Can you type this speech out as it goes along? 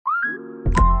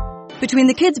Between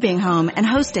the kids being home and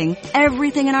hosting,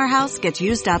 everything in our house gets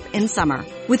used up in summer.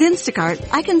 With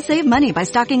Instacart, I can save money by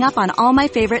stocking up on all my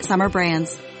favorite summer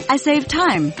brands. I save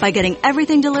time by getting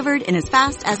everything delivered in as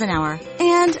fast as an hour.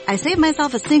 And I save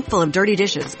myself a sink full of dirty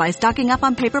dishes by stocking up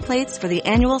on paper plates for the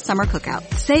annual summer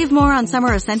cookout. Save more on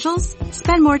summer essentials?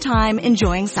 Spend more time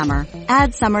enjoying summer.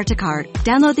 Add summer to cart.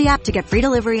 Download the app to get free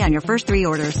delivery on your first 3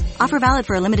 orders. Offer valid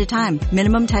for a limited time.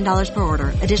 Minimum $10 per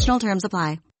order. Additional terms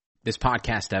apply. This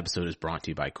podcast episode is brought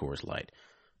to you by Coors Light.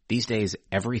 These days,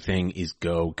 everything is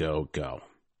go, go, go.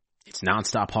 It's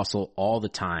nonstop hustle all the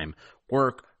time.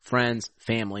 Work, friends,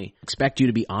 family expect you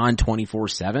to be on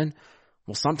 24/7.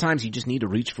 Well, sometimes you just need to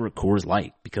reach for a Coors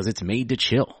Light because it's made to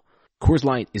chill. Coors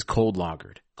Light is cold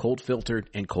lagered, cold filtered,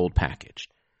 and cold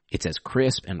packaged. It's as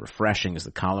crisp and refreshing as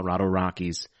the Colorado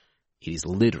Rockies. It is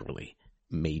literally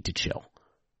made to chill.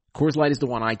 Coors Light is the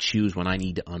one I choose when I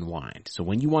need to unwind. So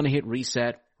when you want to hit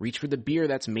reset, reach for the beer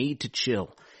that's made to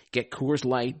chill. Get Coors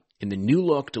Light in the new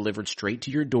look delivered straight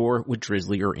to your door with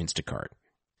Drizzly or Instacart.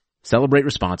 Celebrate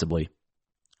responsibly.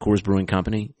 Coors Brewing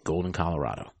Company, Golden,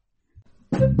 Colorado.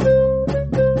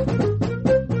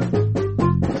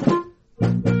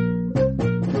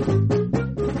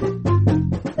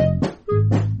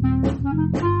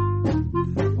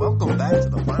 Welcome back to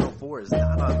the Final Four is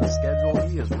not on the schedule.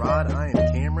 He is Rod, I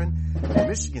am Cameron. And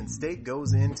Michigan State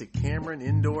goes into Cameron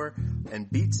Indoor and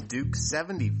beats Duke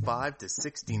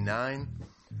 75-69.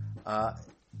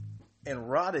 And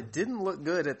Rod, it didn't look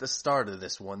good at the start of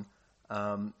this one.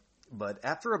 But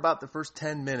after about the first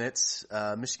 10 minutes,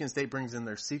 Michigan State brings in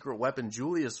their secret weapon,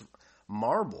 Julius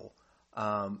Marble,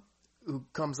 who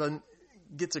comes on,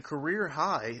 gets a career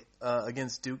high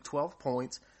against Duke, 12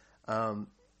 points. And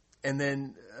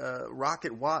then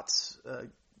Rocket Watts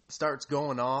starts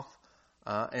going off,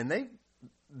 and they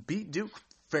beat Duke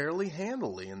fairly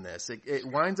handily in this. It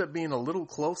winds up being a little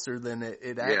closer than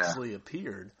it actually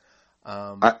appeared.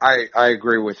 I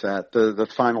agree with that. The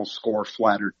final score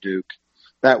flattered Duke.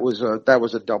 That was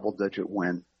a double digit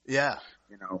win. Yeah.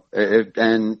 You know,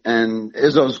 and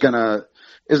Izzo's gonna,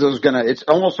 it's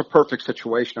almost a perfect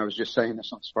situation. I was just saying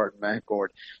this on Spartan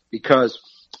Backboard because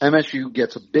MSU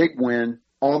gets a big win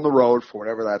on the road for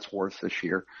whatever that's worth this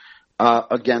year,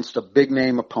 against a big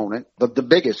name opponent, the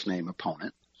biggest name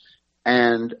opponent.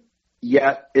 And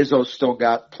yet Izzo's still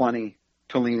got plenty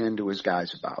to lean into his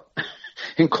guys about,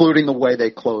 including the way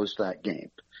they closed that game.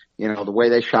 You know, the way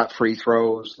they shot free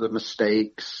throws, the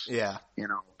mistakes, you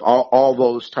know, all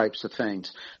those types of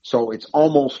things. So it's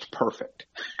almost perfect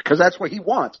because that's what he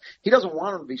wants. He doesn't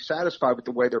want them to be satisfied with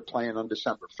the way they're playing on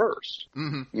December 1st.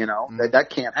 Mm-hmm. You know, that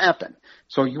can't happen.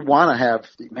 So you want to have,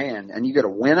 man, and you get a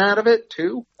win out of it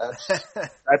too.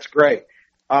 That's great.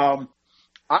 I'm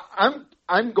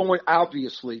going,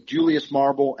 obviously, Julius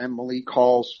Marble and Malik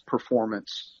Hall's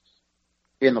performance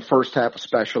in the first half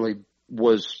especially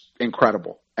was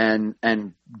incredible. And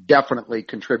definitely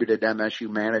contributed to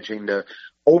MSU managing to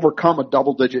overcome a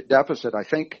double-digit deficit. I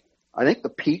think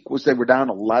the peak was they were down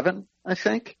 11, I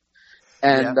think.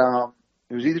 And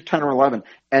it was either 10 or 11,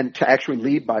 and to actually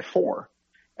lead by 4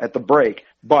 at the break.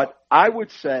 But I would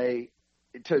say,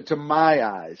 to my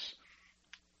eyes,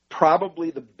 probably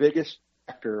the biggest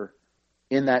factor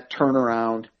in that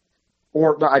turnaround,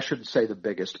 or I shouldn't say the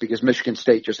biggest because Michigan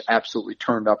State just absolutely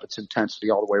turned up its intensity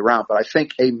all the way around. But I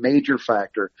think a major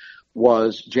factor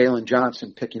was Jalen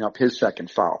Johnson picking up his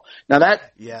second foul. Now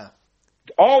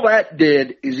all that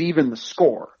did is even the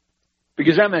score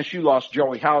because MSU lost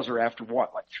Joey Hauser after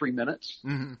 3 minutes?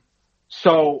 Mm-hmm.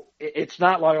 So it's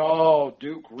not like, oh,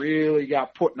 Duke really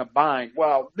got put in a bind.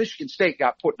 Well, Michigan State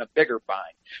got put in a bigger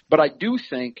bind. But I do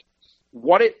think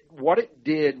what it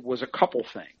did was a couple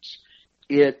things.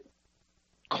 It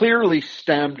clearly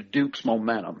stemmed Duke's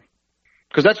momentum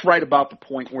because that's right about the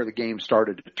point where the game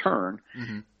started to turn.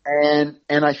 Mm-hmm.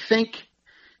 And I think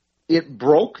it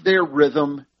broke their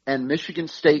rhythm and Michigan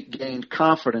State gained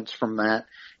confidence from that.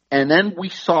 And then we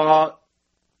saw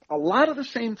a lot of the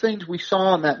same things we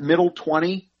saw in that middle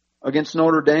 20 against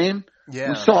Notre Dame.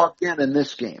 Yeah. We saw again in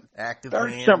this game. Active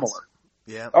Very hands. similar.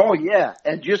 Yeah. Oh yeah.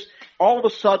 And just all of a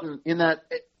sudden in that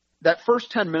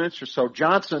first 10 minutes or so,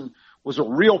 Johnson was a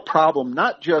real problem,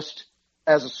 not just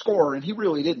as a scorer, and he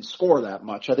really didn't score that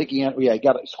much. I think he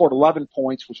scored 11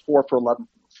 points, was 4 for 11 from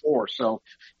the floor, so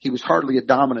he was hardly a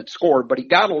dominant scorer, but he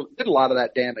did a lot of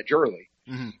that damage early.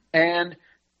 Mm-hmm. And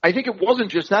I think it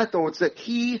wasn't just that, though. It's that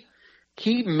he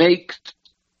makes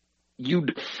you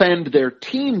defend their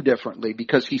team differently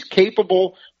because he's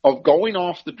capable of going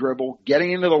off the dribble,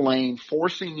 getting into the lane,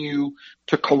 forcing you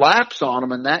to collapse on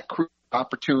them, and that creates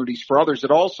opportunities for others.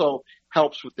 It also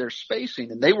helps with their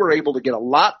spacing, and they were able to get a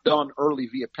lot done early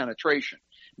via penetration.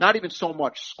 not even so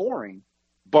much scoring,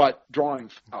 but drawing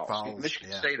fouls.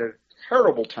 Michigan State had a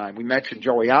terrible time. We mentioned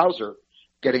Joey Hauser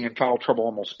getting in foul trouble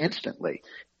almost instantly.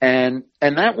 And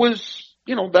that was,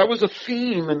 that was a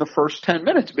theme in the first 10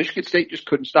 minutes. Michigan State just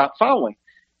couldn't stop fouling.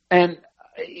 And,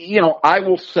 I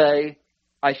will say,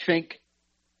 I think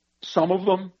some of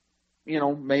them,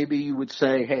 maybe you would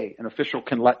say, hey, an official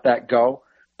can let that go.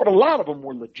 But a lot of them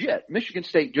were legit. Michigan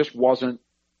State just wasn't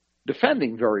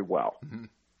defending very well. Mm-hmm.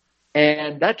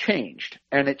 And that changed.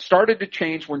 And it started to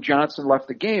change when Johnson left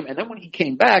the game. And then when he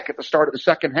came back at the start of the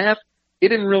second half, it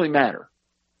didn't really matter.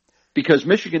 Because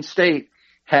Michigan State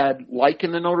had, like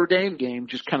in the Notre Dame game,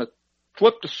 just kind of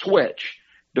flipped a switch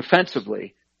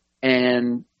defensively,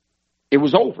 and it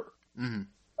was over. Mm-hmm.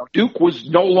 Duke was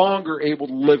no longer able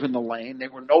to live in the lane. They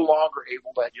were no longer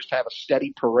able to just have a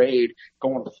steady parade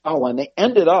going to the foul line. They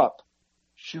ended up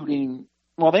shooting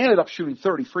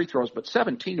 30 free throws, but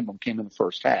 17 of them came in the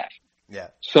first half. Yeah.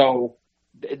 So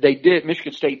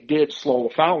Michigan State did slow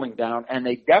the fouling down, and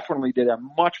they definitely did a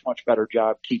much, much better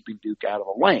job keeping Duke out of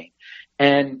the lane.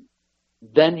 And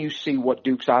then you see what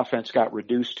Duke's offense got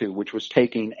reduced to, which was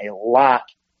taking a lot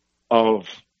of,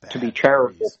 to be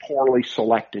charitable, poorly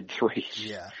selected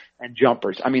threes and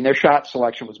jumpers. I mean, their shot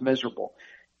selection was miserable.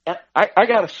 And I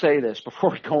got to say this before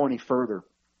we go any further.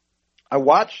 I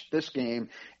watched this game,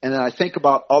 and then I think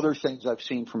about other things I've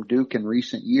seen from Duke in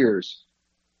recent years,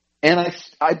 and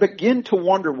I begin to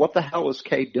wonder, what the hell is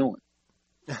K doing?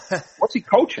 What's he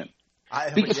coaching?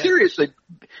 Because seriously,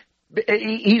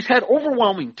 he's had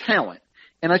overwhelming talent,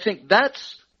 and I think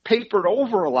that's papered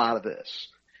over a lot of this.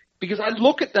 Because I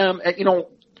look at them,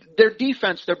 their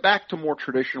defense, they're back to more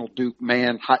traditional Duke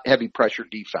man, heavy pressure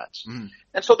defense. Mm.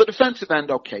 And so the defensive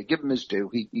end, okay, give him his due.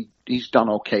 He's done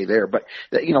okay there. But,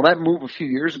 that move a few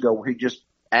years ago where he just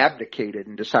abdicated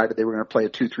and decided they were going to play a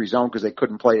 2-3 zone because they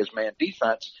couldn't play his man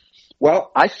defense.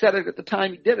 Well, I said it at the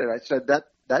time he did it. I said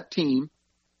that team,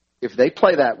 if they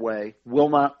play that way, will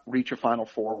not reach a Final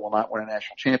Four, will not win a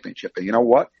national championship. And you know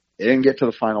what? They didn't get to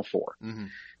the Final Four.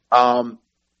 Mm-hmm.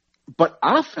 But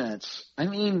offense, I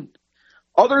mean,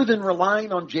 other than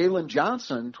relying on Jalen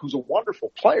Johnson, who's a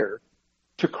wonderful player,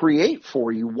 to create for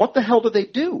you, what the hell do they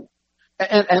do?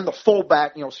 And the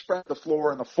fullback, spread the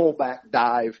floor and the fullback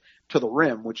dive to the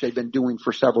rim, which they've been doing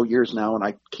for several years now, and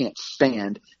I can't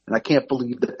stand, and I can't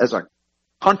believe that as a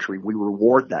country we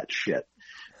reward that shit.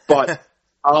 But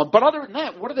other than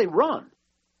that, what do they run?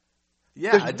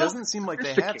 Yeah, it doesn't seem like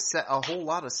they have a whole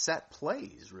lot of set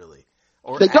plays, really.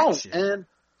 Or they action. Don't,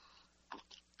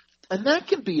 and that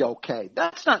can be okay.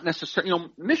 That's not necessary.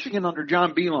 Michigan under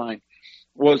John Beilein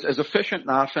was as efficient in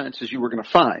offense as you were going to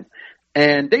find.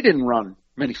 And they didn't run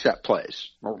many set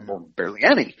plays, or barely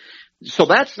any. So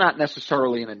that's not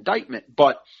necessarily an indictment,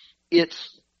 but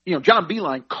it's, John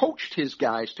Beilein coached his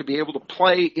guys to be able to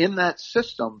play in that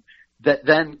system that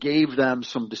then gave them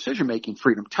some decision-making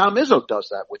freedom. Tom Izzo does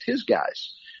that with his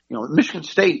guys. Michigan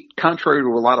State, contrary to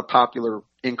a lot of popular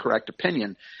incorrect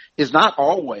opinion, is not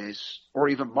always, or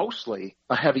even mostly,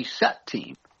 a heavy set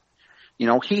team.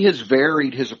 He has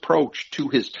varied his approach to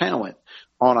his talent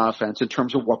on offense in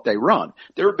terms of what they run.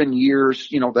 There have been years,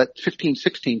 that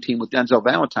 15-16 team with Denzel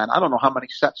Valentine, I don't know how many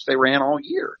sets they ran all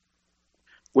year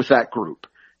with that group,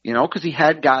 because he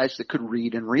had guys that could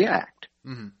read and react,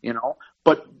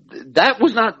 But that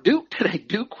was not Duke today.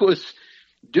 Duke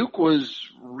was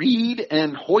read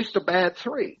and hoist a bad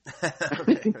three.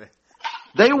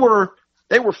 They were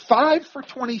 5 for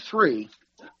 23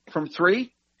 from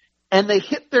three, and they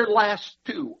hit their last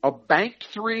two, a banked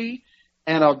three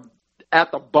and a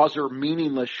at the buzzer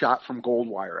meaningless shot from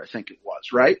Goldwire, I think it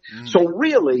was, right? Mm. So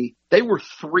really, they were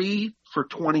 3 for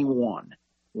 21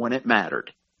 when it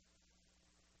mattered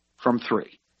from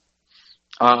three.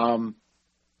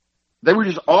 They were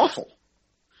just awful.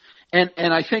 And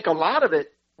I think a lot of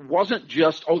it wasn't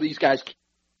just, these guys,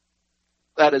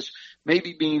 that is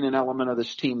maybe being an element of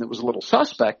this team that was a little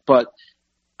suspect, but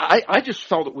I just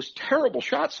felt it was terrible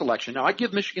shot selection. Now, I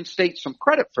give Michigan State some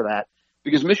credit for that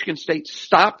because Michigan State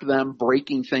stopped them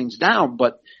breaking things down,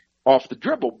 but off the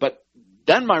dribble. But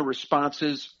then my response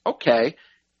is, okay,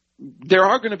 there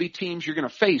are going to be teams you're going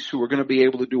to face who are going to be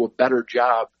able to do a better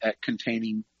job at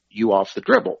containing you off the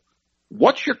dribble.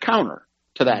 What's your counter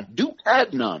to that? Duke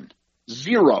had none.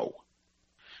 0.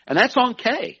 And that's on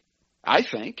K, I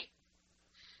think.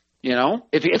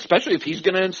 Especially if he's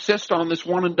going to insist on this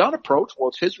one and done approach, well,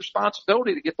 it's his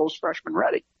responsibility to get those freshmen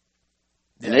ready.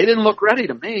 And they didn't look ready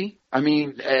to me. I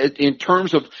mean, in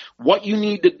terms of what you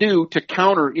need to do to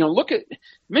counter, look at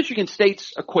Michigan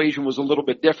State's equation was a little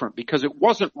bit different because it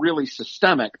wasn't really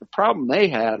systemic. The problem they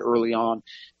had early on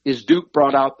is Duke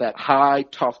brought out that high,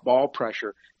 tough ball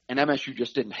pressure. and MSU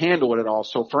just didn't handle it at all.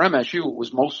 So for MSU, it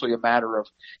was mostly a matter of,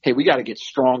 hey, we got to get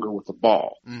stronger with the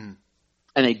ball. Mm.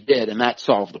 And they did, and that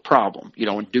solved the problem,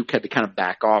 and Duke had to kind of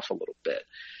back off a little bit.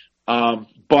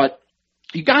 But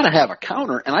you got to have a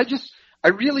counter, and I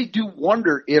really do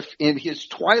wonder if in his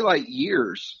twilight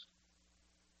years,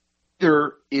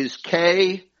 there is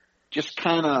K just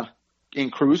kind of in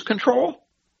cruise control,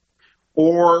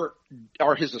 or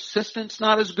are his assistants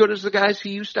not as good as the guys he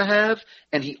used to have,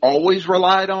 and he always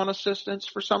relied on assistants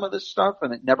for some of this stuff,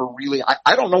 and it never really –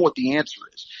 I don't know what the answer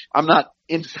is. I'm not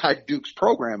inside Duke's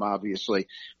program, obviously,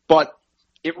 but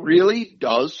it really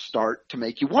does start to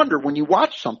make you wonder when you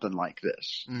watch something like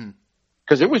this.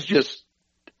 Because it was just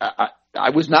 –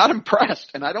 I was not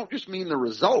impressed, and I don't just mean the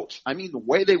results. I mean the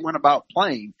way they went about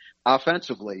playing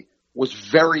offensively was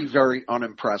very, very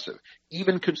unimpressive,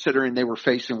 even considering they were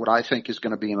facing what I think is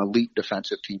going to be an elite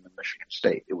defensive team in Michigan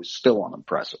State. It was still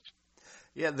unimpressive.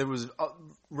 Yeah, there was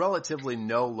relatively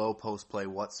no low post play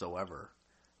whatsoever.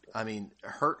 I mean,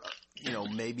 Hurt,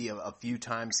 maybe a few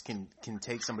times can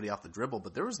take somebody off the dribble,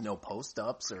 but there was no post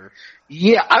ups or.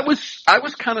 Yeah, I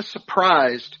was kind of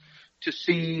surprised to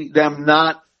see them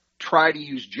not try to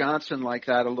use Johnson like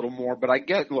that a little more, but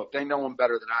look, they know him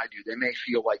better than I do. They may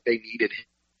feel like they needed him.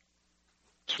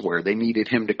 Where they needed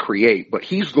him to create, but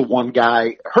he's the one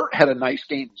guy. Hurt had a nice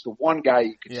game. He's the one guy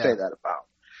you could say that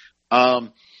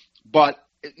about. But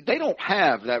they don't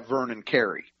have that Vernon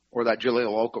Carey or that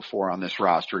Jahlil Okafor on this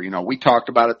roster. We talked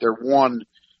about it. Their one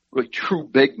really true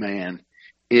big man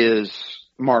is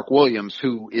Mark Williams,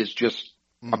 who is just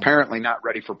apparently not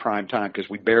ready for prime time because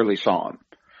we barely saw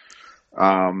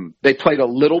him. They played a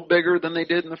little bigger than they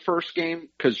did in the first game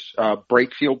because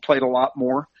Brakefield played a lot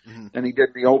more than he did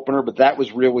in the opener, but that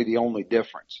was really the only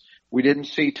difference. We didn't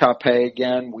see Tape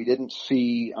again. We didn't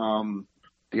see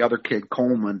the other kid,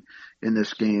 Coleman, in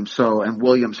this game. And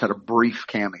Williams had a brief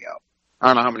cameo. I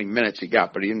don't know how many minutes he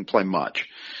got, but he didn't play much.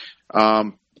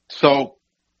 Yeah,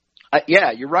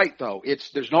 you're right, though.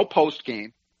 There's no post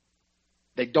game.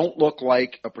 They don't look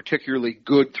like a particularly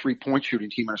good three-point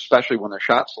shooting team, and especially when their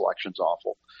shot selection's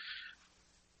awful.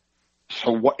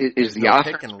 So what is the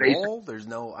offense? Pick and roll? There's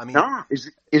no. I mean,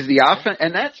 is the offense,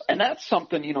 and that's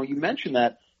something. You mentioned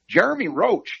that Jeremy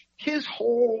Roach, his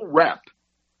whole rep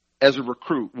as a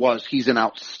recruit was he's an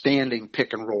outstanding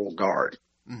pick and roll guard.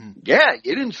 Mm-hmm. Yeah,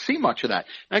 you didn't see much of that.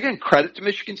 And again, credit to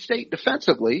Michigan State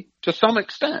defensively to some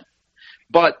extent,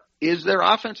 but is their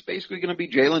offense basically going to be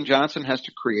Jalen Johnson has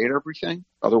to create everything?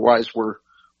 Otherwise, we're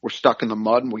stuck in the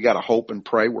mud and we got to hope and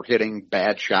pray we're hitting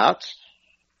bad shots.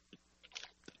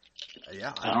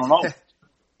 Yeah, I don't know.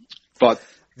 But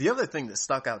the other thing that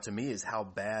stuck out to me is how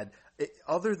bad,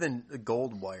 other than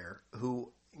Goldwire,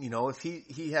 who, if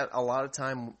he had a lot of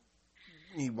time,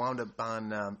 he wound up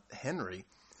on Henry,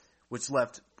 which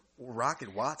left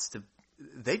Rocket Watts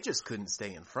they just couldn't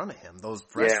stay in front of him, those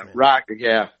freshmen.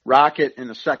 Rocket in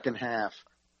the second half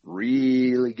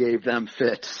really gave them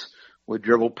fits with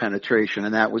dribble penetration,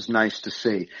 and that was nice to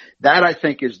see. That, I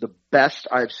think, is the best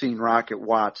I've seen Rocket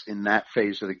Watts in that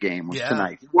phase of the game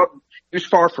tonight. He was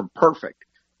far from perfect,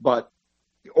 but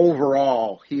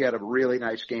overall, he had a really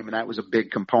nice game, and that was a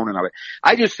big component of it.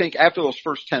 I just think after those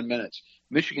first 10 minutes,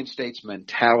 Michigan State's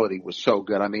mentality was so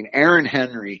good. I mean, Aaron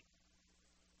Henry,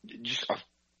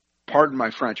 pardon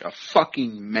my French, a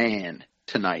fucking man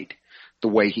tonight, the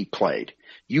way he played.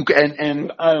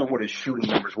 And I don't know what his shooting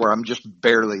numbers were. I'm just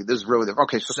barely, this is really,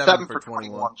 okay, so 7 for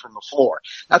 21 from the floor.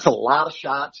 That's a lot of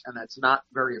shots, and that's not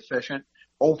very efficient.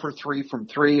 0 for 3 from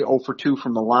 3, 0 for 2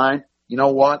 from the line. You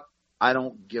know what? I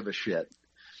don't give a shit.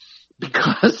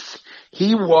 Because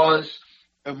he was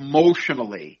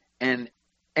emotionally and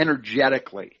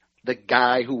energetically the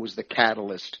guy who was the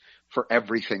catalyst for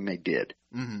everything they did.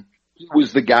 Mm-hmm. He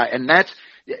was the guy, and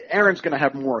Aaron's going to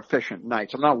have more efficient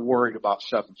nights. I'm not worried about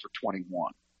 7 for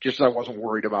 21. Just as I wasn't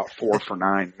worried about 4 for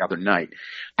 9 the other night.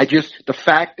 The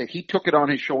fact that he took it on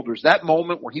his shoulders, that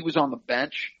moment where he was on the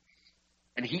bench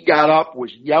and he got up,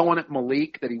 was yelling at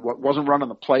Malik that he wasn't running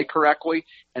the play correctly,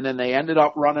 and then they ended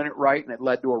up running it right and it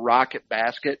led to a Rocket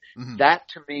basket. Mm-hmm. That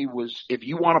to me was, if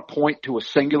you want to point to a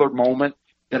singular moment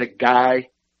that a guy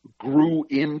grew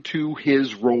into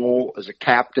his role as a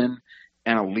captain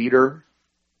and a leader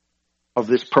of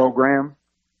this program,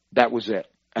 that was it.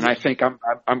 And I think we're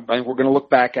going to look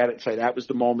back at it and say that was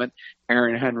the moment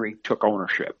Aaron Henry took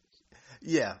ownership.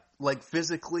 Yeah, like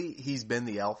physically, he's been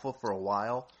the alpha for a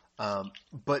while,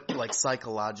 but like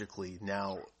psychologically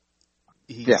now,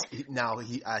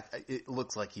 it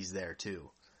looks like he's there too.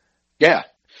 Yeah,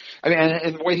 I mean,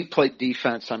 and the way he played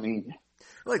defense, I mean,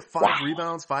 like 5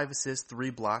 rebounds, 5 assists, 3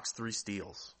 blocks, 3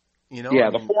 steals. You know, yeah,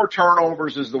 the 4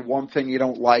 turnovers is the one thing you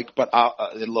don't like. But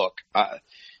look,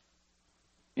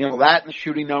 you know that and the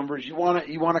shooting numbers. You want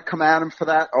to come at him for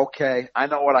that? Okay, I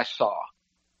know what I saw,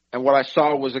 and what I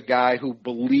saw was a guy who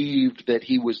believed that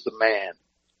he was the man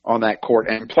on that court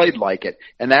and played like it.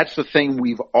 And that's the thing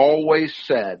we've always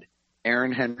said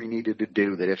Aaron Henry needed to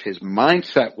do. That if his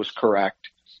mindset was correct,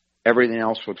 everything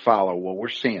else would follow. Well, we're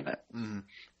seeing it. Mm-hmm.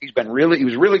 He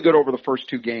was really good over the first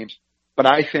 2 games, but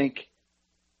I think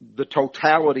the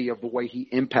totality of the way he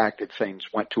impacted things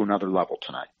went to another level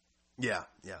tonight. Yeah.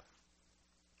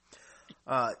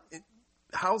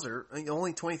 Hauser,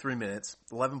 only 23 minutes,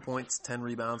 11 points, 10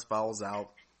 rebounds, fouls out,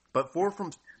 but 4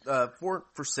 for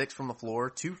 6 from the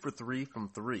floor, 2 for 3 from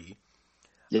 3,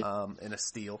 and a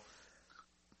steal.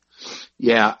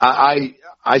 Yeah, I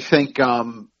think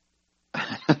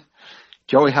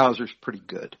Joey Hauser's pretty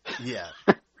good. Yeah.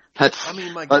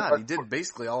 My God, he did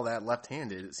basically all that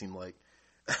left-handed, it seemed like.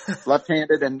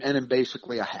 Left-handed and in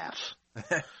basically a half.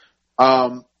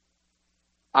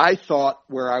 I thought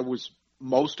where I was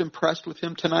most impressed with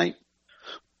him tonight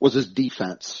was his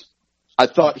defense. I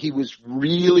thought he was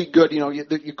really good. You know,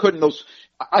 you couldn't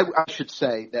I should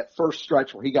say that first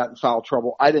stretch where he got in foul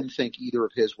trouble, I didn't think either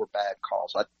of his were bad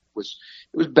calls. It was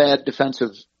bad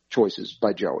defensive choices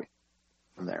by Joey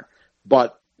from there.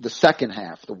 But the second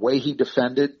half, the way he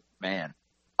defended, man,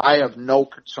 I have no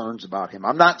concerns about him.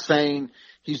 I'm not saying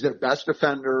he's their best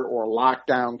defender or a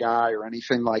lockdown guy or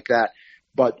anything like that.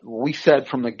 But we said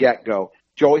from the get-go,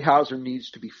 Joey Hauser needs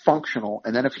to be functional.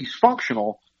 And then if he's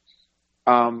functional,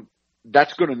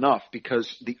 that's good enough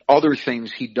because the other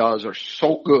things he does are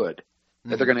so good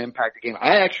that they're going to impact the game.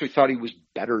 I actually thought he was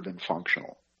better than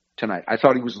functional tonight. I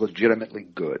thought he was legitimately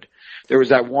good. There was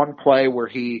that one play where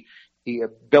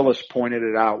Billis pointed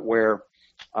it out where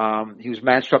he was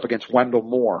matched up against Wendell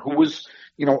Moore, who was,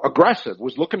 aggressive,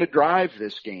 was looking to drive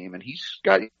this game, and he's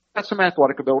got some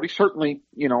athletic ability. Certainly,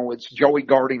 it's Joey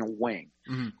guarding a wing,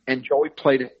 and Joey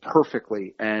played it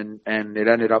perfectly, and it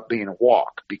ended up being a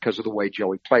walk because of the way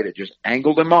Joey played it. Just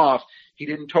angled him off. He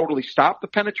didn't totally stop the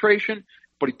penetration,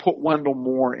 but he put Wendell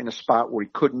Moore in a spot where he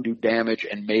couldn't do damage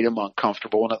and made him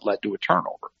uncomfortable, and it led to a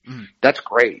turnover. That's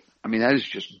great. I mean, that is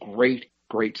just great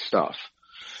stuff.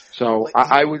 So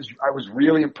I was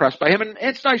really impressed by him, and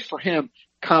it's nice for him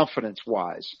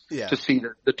confidence-wise to see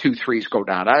the 2 threes go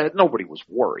down. Nobody was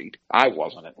worried. I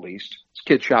wasn't, at least. This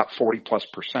kid shot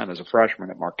 40+% as a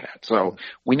freshman at Marquette, so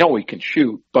we know he can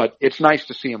shoot, but it's nice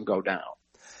to see him go down.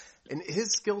 And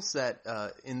his skill set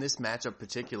in this matchup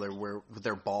particular, where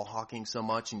they're ball hawking so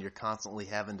much and you're constantly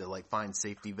having to find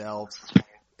safety valves,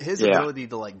 his ability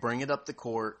to bring it up the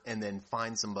court and then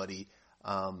find somebody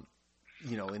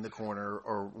in the corner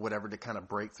or whatever to kind of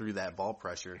break through that ball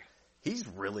pressure. He's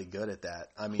really good at that.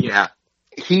 I mean,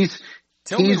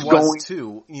 Tillman was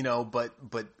too, but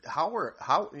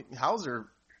Hauser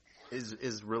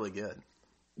is really good.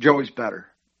 Joey's better.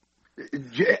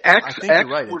 I think you're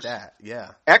right at that.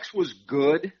 Yeah. X was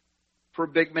good for a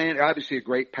big man, obviously a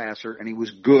great passer, and he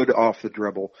was good off the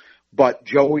dribble, but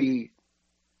Joey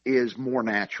is more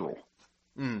natural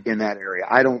in that area.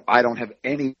 I don't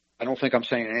think I'm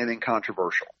saying anything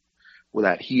controversial with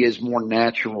that. He is more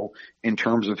natural in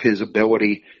terms of his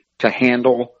ability to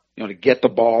handle, to get the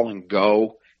ball and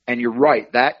go. And you're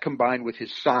right, that combined with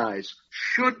his size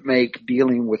should make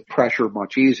dealing with pressure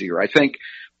much easier. I think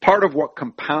part of what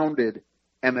compounded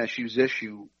MSU's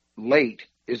issue late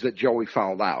is that Joey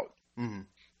fouled out. I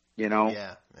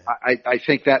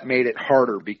think that made it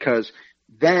harder because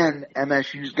then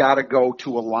MSU's got to go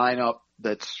to a lineup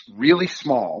that's really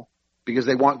small because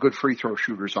they want good free throw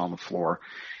shooters on the floor.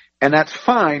 And that's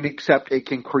fine, except it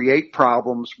can create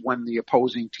problems when the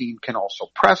opposing team can also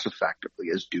press effectively,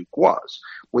 as Duke was.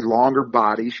 With longer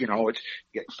bodies, it's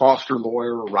get Foster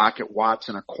Loyer or Rocket Watts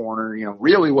in a corner.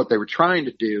 Really what they were trying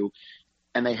to do,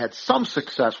 and they had some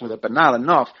success with it, but not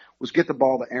enough, was get the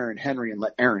ball to Aaron Henry and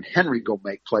let Aaron Henry go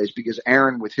make plays because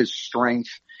Aaron, with his strength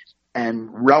and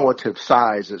relative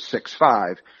size at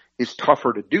 6'5", is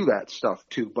tougher to do that stuff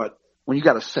too. But when you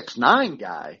got a 6'9"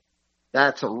 guy,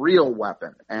 that's a real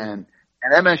weapon, and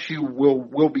MSU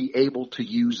will be able to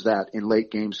use that in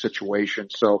late game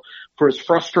situations. So for as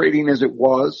frustrating as it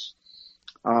was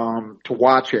to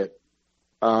watch it,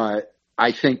 I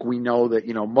think we know that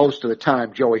most of the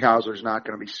time Joey Hauser is not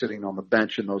going to be sitting on the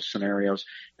bench in those scenarios,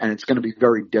 and it's going to be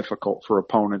very difficult for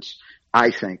opponents,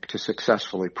 I think, to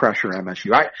successfully pressure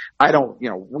MSU. I don't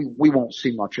we won't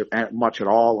see much at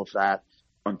all of that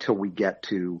until we get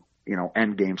to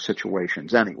end game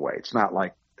situations anyway. It's not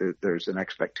like there's an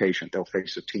expectation they'll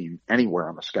face a team anywhere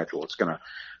on the schedule. It's going to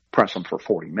press him for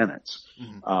 40 minutes.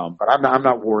 But I'm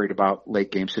not worried about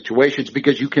late game situations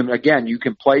because you can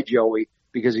play Joey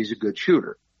because he's a good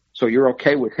shooter. So you're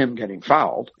okay with him getting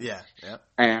fouled. Yeah.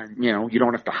 And, you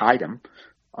don't have to hide him.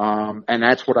 And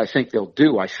that's what I think they'll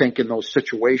do. I think in those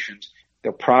situations,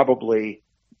 they'll probably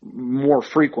more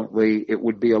frequently, it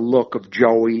would be a look of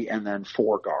Joey and then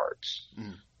 4 guards,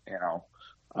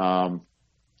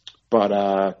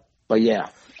 But yeah,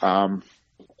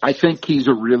 I think he's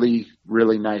a really,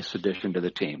 really nice addition to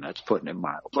the team. That's putting it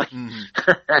mildly.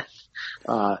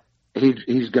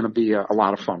 He's going to be a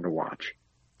lot of fun to watch.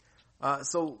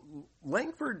 So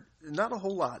Langford, not a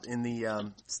whole lot in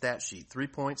the stat sheet. 3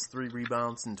 points, 3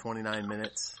 rebounds in 29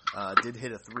 minutes. Did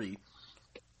hit a 3.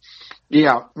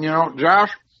 Yeah,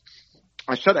 Josh,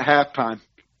 I said at halftime,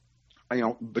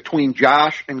 between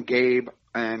Josh and Gabe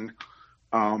and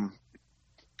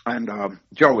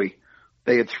Joey,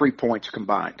 they had 3 points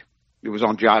combined. It was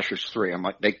on Josh's 3. I'm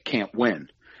like, they can't win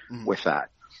with that.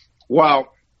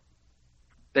 Well,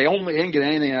 they didn't get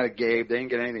anything out of Gabe. They didn't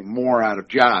get anything more out of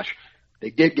Josh. They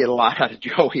did get a lot out of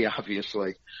Joey,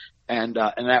 obviously, and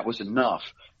that was enough.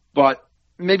 But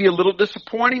maybe a little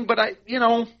disappointing. But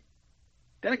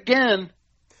then again,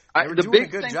 they were doing a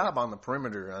good job on the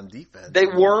perimeter on defense. They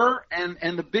were,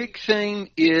 and the big thing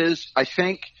is, I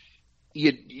think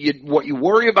what you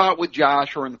worry about with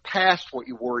Josh, or in the past what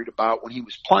you worried about when he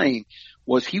was playing,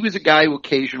 was he was a guy who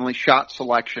occasionally shot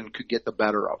selection could get the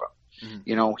better of him.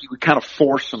 He would kind of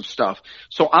force some stuff.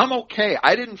 So I'm okay.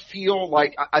 I didn't feel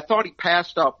like – I thought he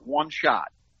passed up one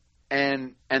shot.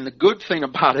 And the good thing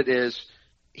about it is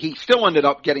he still ended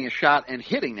up getting a shot and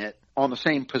hitting it on the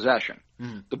same possession.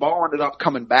 The ball ended up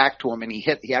coming back to him, and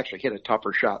he actually hit a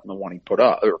tougher shot than the one he put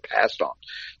up or passed on.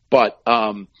 But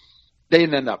they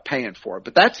didn't end up paying for it.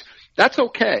 But that's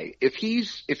okay. If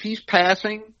he's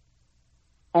passing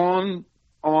on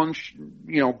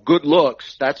good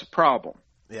looks, that's a problem.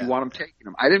 Yeah. You want him taking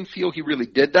them. I didn't feel he really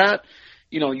did that.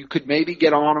 You could maybe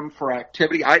get on him for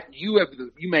activity. You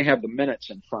may have the minutes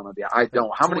in front of you. I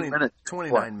don't. How many minutes?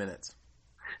 29 minutes.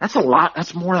 That's a lot.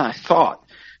 That's more than I thought.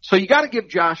 So you got to give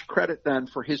Josh credit then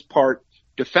for his part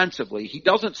defensively. He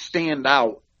doesn't stand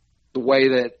out the way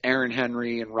that Aaron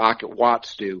Henry and Rocket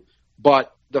Watts do,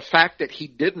 but the fact that he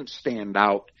didn't stand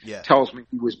out tells me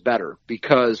he was better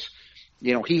because,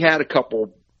 he had a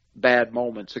couple bad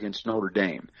moments against Notre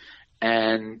Dame.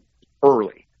 And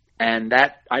early. And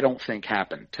that, I don't think,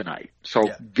 happened tonight. So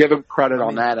give him credit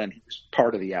on that, and he was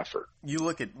part of the effort. You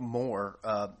look at Moore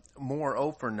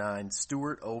 0 for 9,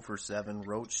 Stewart 0 for 7,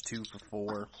 Roach 2 for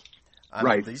 4.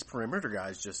 Right. These perimeter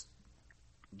guys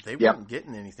they weren't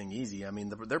getting anything easy. I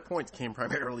mean, their points came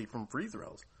primarily from free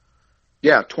throws.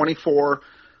 Yeah, 24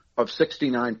 of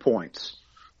 69 points.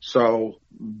 So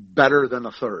better than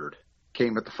a third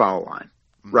came at the foul line.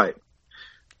 Right.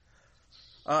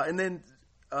 And then,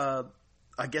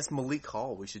 I guess Malik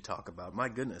Hall we should talk about. My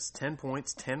goodness, 10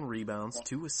 points, 10 rebounds,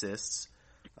 2 assists.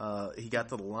 He got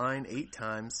to the line 8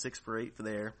 times, 6 for 8 for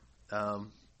there.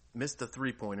 Missed a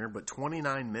 3-pointer, but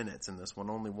 29 minutes in this one,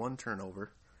 only 1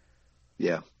 turnover.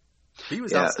 Yeah. He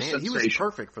was outstanding. He was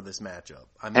perfect for this matchup.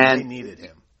 I mean, they needed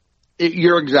him.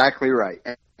 You're exactly right.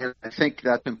 And I think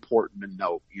that's important to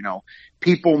note.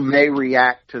 People may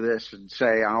react to this and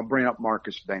say, I'll bring up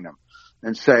Marcus Bingham.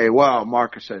 And say, well,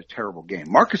 Marcus had a terrible game.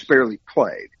 Marcus barely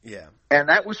played. Yeah. And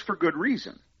that was for good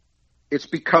reason. It's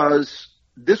because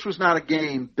this was not a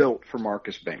game built for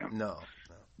Marcus Bingham. No.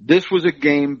 This was a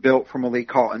game built for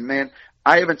Malik Hall. And, man,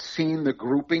 I haven't seen the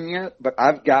grouping yet, but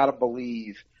I've got to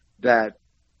believe that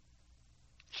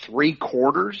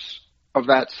 3/4 of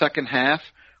that second half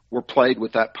were played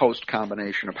with that post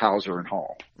combination of Hauser and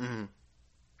Hall. Mm-hmm.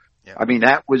 Yeah. I mean,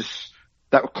 that was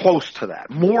close to that,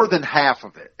 more than half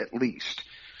of it at least.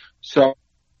 So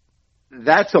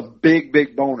that's a big,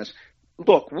 big bonus.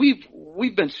 Look, we've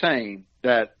been saying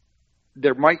that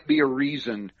there might be a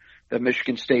reason that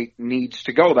Michigan State needs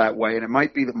to go that way, and it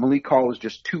might be that Malik Hall is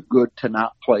just too good to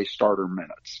not play starter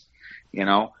minutes,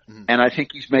 Mm-hmm. And I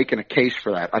think he's making a case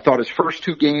for that. I thought his first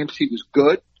 2 games he was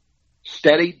good,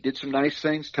 steady, did some nice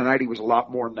things. Tonight he was a lot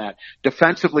more than that.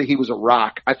 Defensively, he was a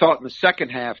rock. I thought in the second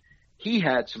half he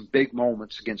had some big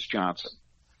moments against Johnson.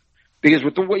 Because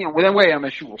with the way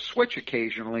MSU will switch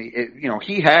occasionally,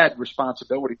 he had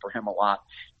responsibility for him a lot.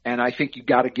 And I think you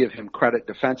got to give him credit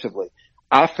defensively.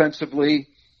 Offensively,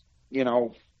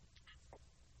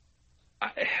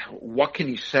 what can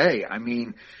you say? I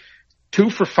mean,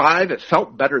 2 for 5, it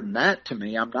felt better than that to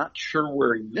me. I'm not sure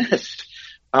where he missed.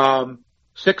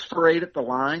 6 for 8 at the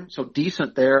line, so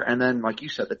decent there. And then, like you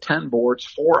said, the 10 boards,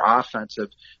 4 offensive,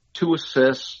 2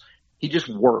 assists. He just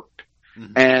worked.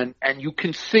 And you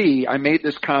can see, I made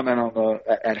this comment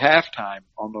at halftime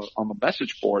on the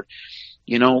message board.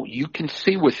 You know, you can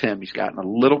see with him, he's gotten a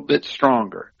little bit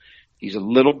stronger. He's a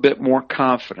little bit more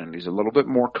confident. He's a little bit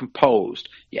more composed.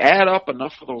 You add up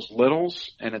enough of those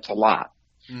littles, and it's a lot.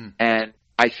 And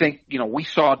I think, you know, we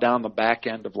saw down the back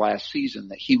end of last season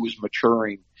that he was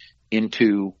maturing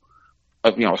into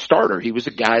a starter. He was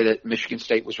a guy that Michigan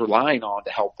State was relying on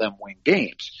to help them win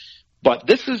games. But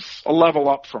this is a level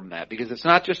up from that, because it's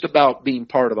not just about being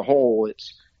part of the whole.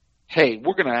 It's, hey,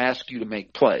 we're going to ask you to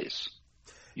make plays.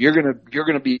 You're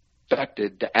going to be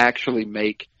expected to actually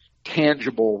make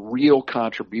tangible, real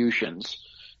contributions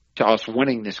to us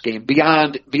winning this game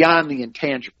beyond the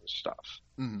intangible stuff.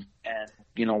 And,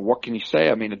 you know, what can you say?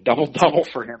 I mean, a double-double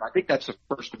for him. I think that's the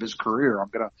first of his career.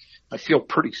 I feel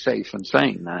pretty safe in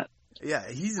saying that. Yeah,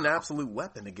 he's an absolute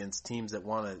weapon against teams that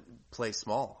want to play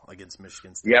small against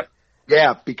Michigan State. Yep.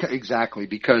 Yeah,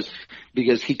 because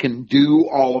he can do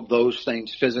all of those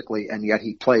things physically, and yet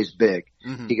he plays big.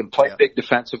 He can play big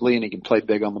defensively, and he can play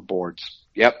big on the boards.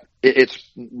 Yep, it's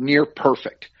near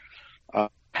perfect.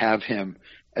 Have him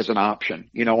as an option,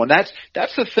 you know, and that's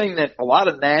the thing that a lot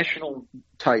of national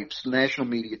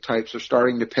media types are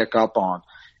starting to pick up on,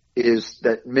 is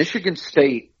that Michigan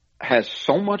State has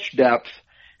so much depth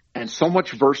and so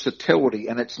much versatility,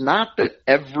 and it's not that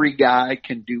every guy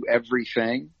can do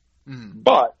everything.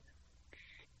 But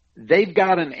they've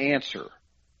got an answer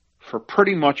for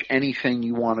pretty much anything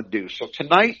you want to do. So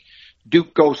tonight,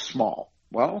 Duke goes small.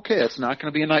 Well, okay, it's not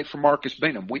going to be a night for Marcus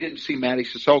Bingham. We didn't see Matty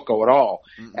Sissoko at all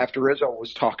after Izzo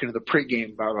was talking to the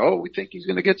pregame about, we think he's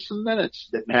going to get some minutes.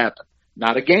 Didn't happen.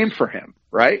 Not a game for him,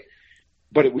 right?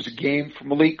 But it was a game for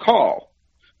Malik Hall.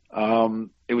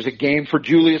 It was a game for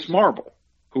Julius Marble,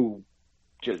 who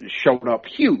just showed up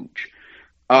huge.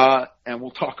 And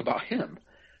we'll talk about him.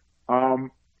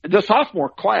 The sophomore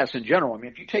class in general, I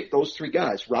mean, if you take those three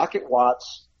guys, Rocket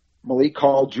Watts, Malik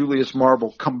Hall, Julius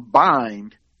Marble,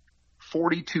 combined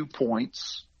 42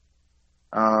 points,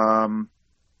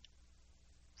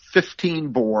 15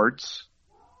 boards,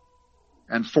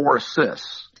 and 4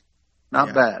 assists.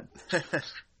 Not bad.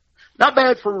 Not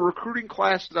bad for a recruiting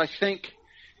class that I think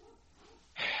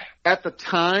at the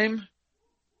time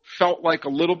felt like a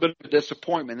little bit of a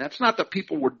disappointment. That's not that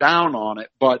people were down on it,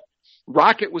 but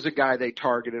Rocket was a guy they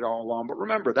targeted all along. But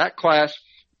remember, that class,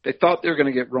 they thought they were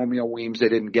going to get Romeo Weems. They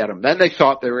didn't get him. Then they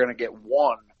thought they were going to get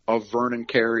one of Vernon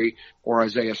Carey or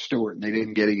Isaiah Stewart, and they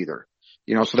didn't get either.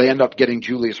 You know, so they end up getting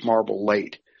Julius Marble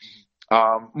late.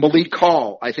 Malik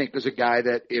Hall, I think, is a guy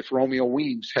that if Romeo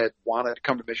Weems had wanted to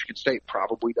come to Michigan State,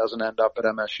 probably doesn't end up at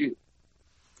MSU.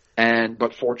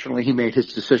 But fortunately, he made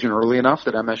his decision early enough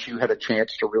that MSU had a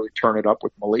chance to really turn it up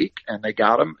with Malik, and they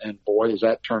got him, and boy, is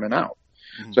that turning out.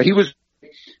 So he was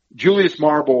Julius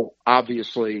Marble,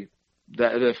 obviously,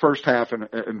 the first half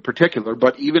in particular,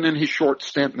 but even in his short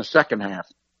stint in the second half,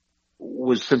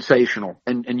 was sensational.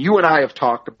 And you and I have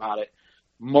talked about it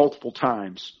multiple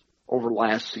times over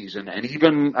last season, and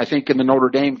even, I think, in the Notre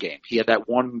Dame game. He had that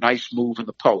one nice move in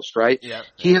the post, right? Yeah.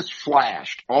 He has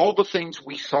flashed all the things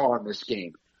we saw in this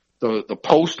game. The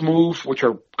post moves, which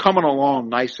are coming along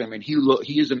nice. I mean,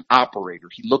 he is an operator.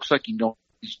 He looks like he knows what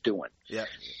he's doing. Yeah.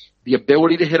 The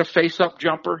ability to hit a face-up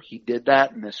jumper, he did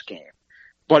that in this game.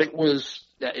 But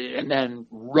and then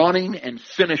running and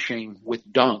finishing with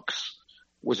dunks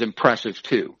was impressive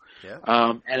too.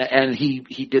 Yeah. And he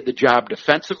did the job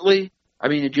defensively. I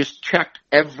mean, it just checked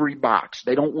every box.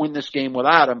 They don't win this game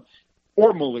without him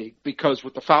or Malik, because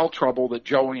with the foul trouble that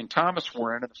Joey and Thomas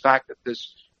were in, and the fact that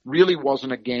this really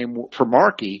wasn't a game for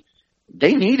Markey,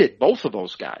 they needed both of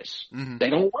those guys. Mm-hmm. They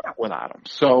don't win it without them.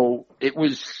 So it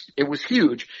was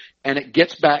huge. And it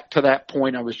gets back to that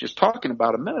point I was just talking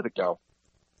about a minute ago.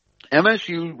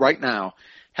 MSU right now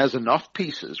has enough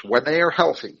pieces when they are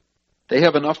healthy. They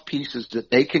have enough pieces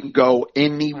that they can go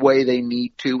any way they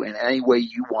need to and any way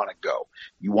you want to go.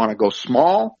 You want to go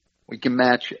small, we can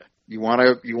match you. You want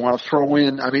to throw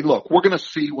in, I mean, look, we're going to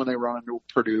see when they run into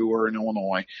Purdue or in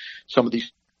Illinois, some of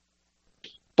these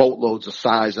boatloads of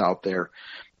size out there.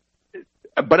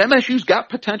 But MSU's got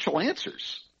potential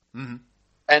answers. Mm-hmm.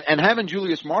 And having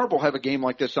Julius Marble have a game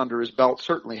like this under his belt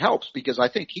certainly helps, because I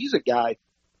think he's a guy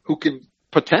who can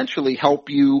potentially help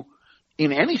you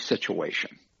in any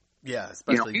situation. Yeah,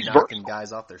 especially knocking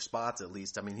guys off their spots at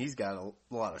least. I mean, he's got a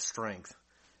lot of strength.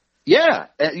 Yeah,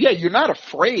 you're not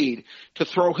afraid to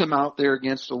throw him out there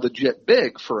against a legit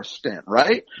big for a stint,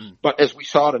 right? Mm. But as we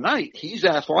saw tonight, he's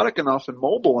athletic enough and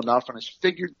mobile enough and has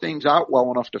figured things out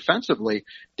well enough defensively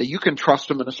that you can trust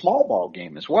him in a small ball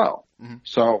game as well. Mm-hmm.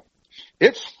 So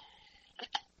it's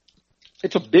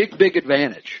a big, big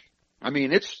advantage. I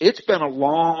mean, it's been a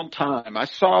long time. I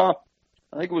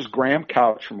think it was Graham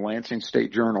Couch from Lansing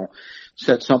State Journal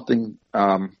said something,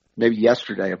 maybe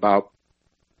yesterday about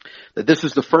that this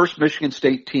is the first Michigan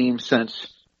State team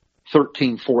since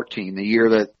 13-14, the year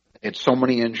that had so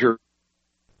many injured,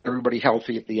 everybody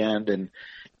healthy at the end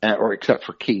or except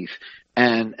for Keith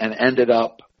and ended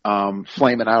up,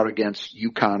 flaming out against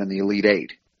UConn in the Elite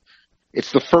Eight.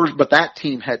 It's the first, but that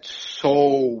team had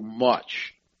so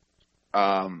much,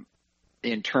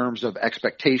 in terms of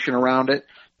expectation around it.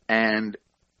 And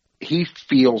he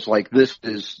feels like this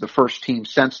is the first team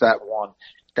since that one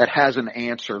that has an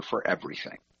answer for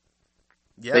everything.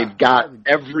 Yeah. They've got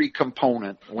every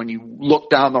component. When you look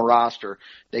down the roster,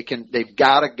 they've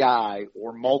got a guy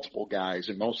or multiple guys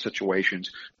in most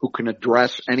situations who can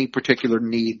address any particular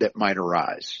need that might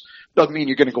arise. Doesn't mean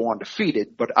you're going to go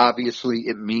undefeated, but obviously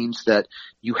it means that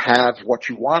you have what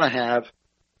you want to have,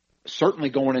 certainly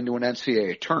going into an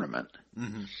NCAA tournament.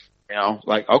 Mm-hmm. You know,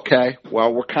 like, okay,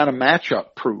 well, we're kind of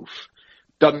matchup proof.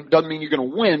 Doesn't mean you're going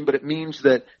to win, but it means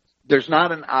that there's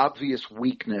not an obvious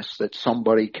weakness that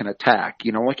somebody can attack.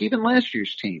 You know, like even last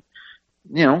year's team,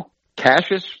 you know,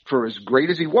 Cassius, for as great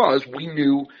as he was, we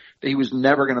knew that he was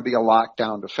never going to be a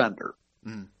lockdown defender.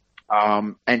 Mm.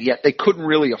 And yet they couldn't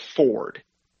really afford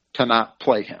to not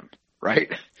play him,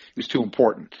 right? He was too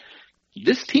important.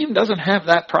 This team doesn't have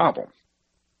that problem.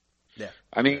 Yeah.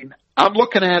 I mean, I'm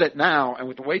looking at it now, and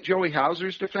with the way Joey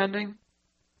Hauser's defending,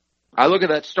 I look at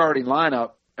that starting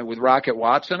lineup, and with Rocket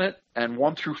Watts in it, and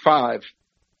 1 through 5,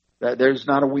 there's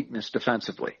not a weakness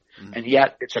defensively. Mm-hmm. And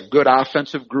yet, it's a good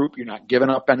offensive group. You're not giving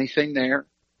up anything there.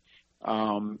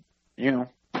 You know,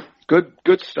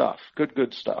 good stuff.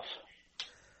 Good stuff.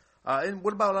 And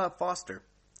what about Foster?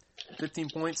 15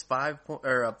 points,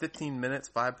 15 minutes,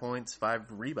 5 points, 5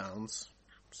 rebounds.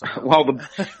 So. Well,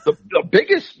 the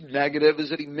biggest negative is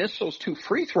that he missed those 2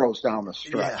 free throws down the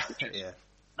stretch. Yeah.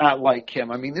 Not like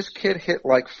him. I mean, this kid hit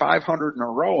like 500 in a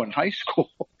row in high school.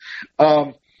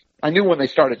 I knew when they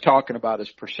started talking about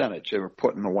his percentage, they were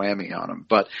putting a whammy on him.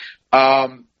 But,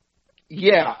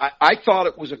 yeah, I thought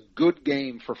it was a good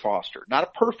game for Foster. Not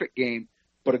a perfect game,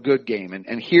 but a good game.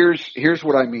 And here's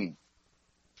what I mean.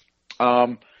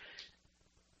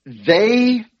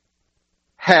 They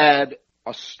had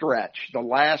a stretch, the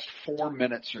last 4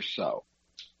 minutes or so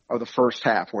of the first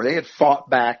half, where they had fought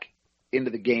back into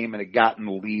the game and had gotten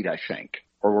the lead, I think,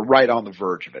 or were right on the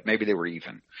verge of it. Maybe they were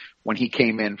even when he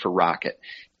came in for Rocket.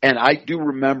 And I do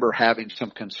remember having some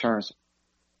concerns.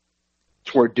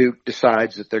 It's where Duke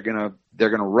decides that they're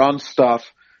gonna run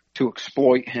stuff to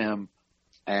exploit him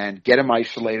and get him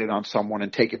isolated on someone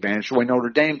and take advantage the way Notre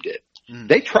Dame did. Mm.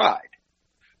 They tried.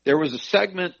 There was a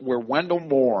segment where Wendell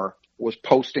Moore was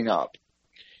posting up,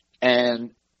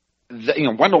 and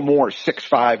Wendell Moore is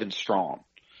 6'5" and strong.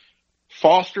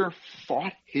 Foster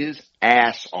fought his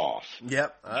ass off.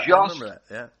 Yep, I remember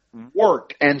that. Yeah,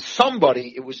 worked, and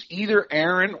somebody, it was either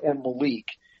Aaron or Malik,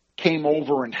 came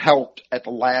over and helped at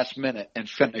the last minute and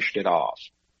finished it off.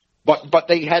 But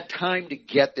they had time to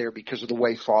get there because of the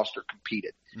way Foster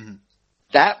competed. Mm-hmm.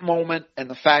 That moment and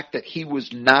the fact that he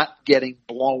was not getting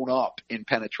blown up in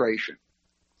penetration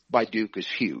by Duke is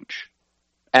huge.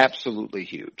 Absolutely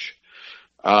huge.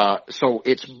 And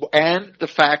the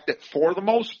fact that for the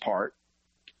most part,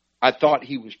 I thought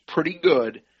he was pretty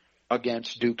good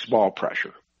against Duke's ball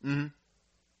pressure. Mm-hmm.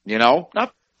 You know,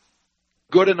 not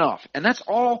good enough. And that's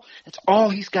all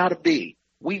he's got to be.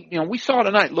 We saw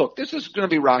tonight, look, this is going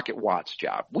to be Rocket Watts'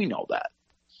 job. We know that,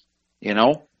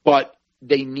 but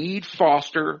they need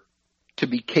Foster to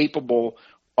be capable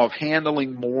of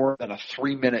handling more than a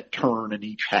 3-minute turn in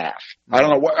each half. Mm-hmm. I don't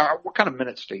know what kind of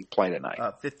minutes did he play tonight?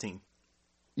 15.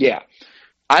 Yeah.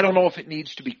 I don't know if it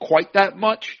needs to be quite that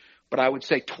much, but I would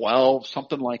say 12,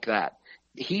 something like that.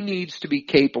 He needs to be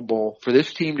capable for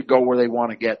this team to go where they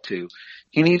want to get to.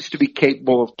 He needs to be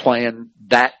capable of playing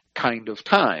that kind of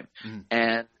time.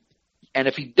 Mm. And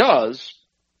if he does,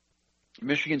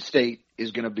 Michigan State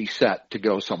is going to be set to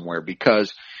go somewhere,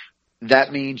 because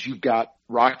that means you've got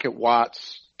Rocket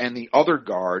Watts and the other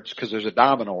guards, because there's a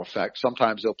domino effect.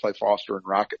 Sometimes they'll play Foster and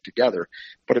Rocket together,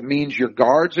 but it means your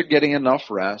guards are getting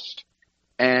enough rest,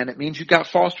 and it means you've got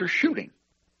Foster shooting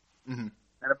and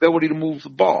ability to move the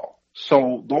ball.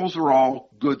 So those are all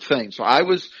good things. So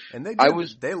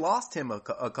they lost him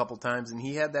a couple times, and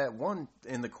he had that one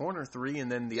in the corner 3,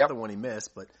 and then the other one he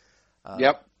missed. But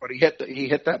but he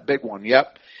hit that big one.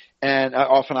 Yep, and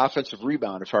off an offensive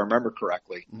rebound, if I remember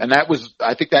correctly, and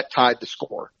I think that tied the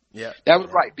score. Yeah, that was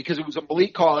right, because it was a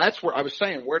Malik call. That's where I was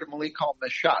saying, where did Malik call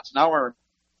miss shots? Now Aaron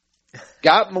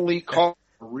got Malik call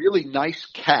a really nice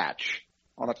catch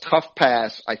on a tough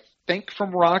pass. I think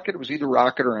from Rocket. It was either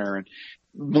Rocket or Aaron.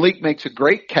 Malik makes a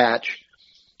great catch,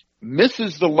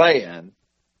 misses the lay-in,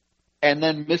 and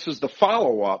then misses the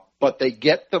follow-up, but they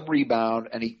get the rebound,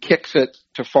 and he kicks it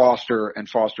to Foster, and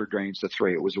Foster drains the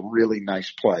three. It was a really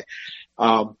nice play.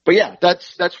 But yeah,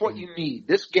 that's what you need.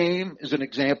 This game is an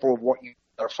example of what you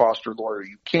are, Foster Loyer.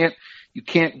 You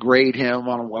can't grade him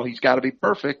on, well, he's got to be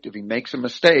perfect. If he makes a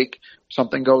mistake,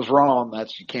 something goes wrong,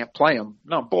 you can't play him.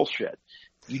 No, bullshit.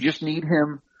 You just need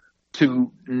him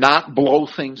to not blow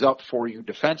things up for you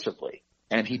defensively.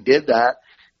 And he did that.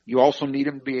 You also need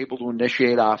him to be able to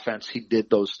initiate offense. He did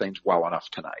those things well enough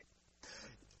tonight.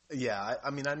 Yeah, I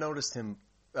mean, I noticed him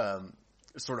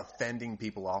sort of fending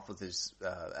people off with his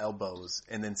elbows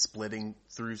and then splitting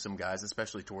through some guys,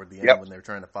 especially toward the end when they were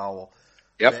trying to foul.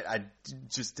 Yep. I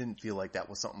just didn't feel like that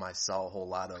was something I saw a whole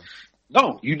lot of.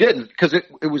 No, you didn't, because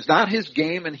it was not his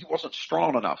game and he wasn't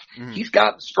strong enough. Mm-hmm. He's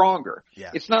gotten stronger.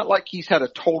 Yeah. It's not like he's had a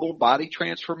total body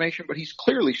transformation, but he's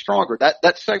clearly stronger.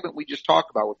 That segment we just talked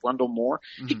about with Wendell Moore,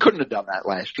 he couldn't have done that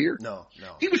last year. No.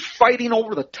 He was fighting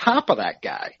over the top of that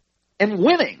guy and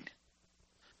winning.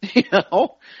 You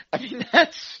know? I mean,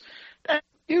 that's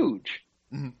huge.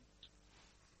 Mm-hmm.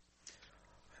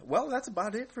 Well, that's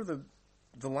about it for the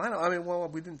lineup. I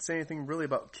mean, we didn't say anything really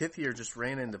about Kithier, just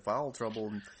ran into foul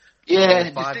trouble. Yeah,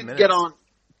 just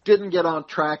didn't get on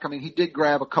track. I mean, he did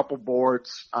grab a couple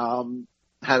boards,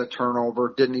 had a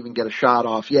turnover, didn't even get a shot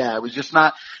off. Yeah, it was just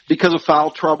not because of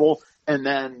foul trouble. And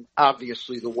then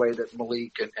obviously the way that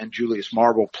Malik and Julius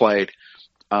Marble played,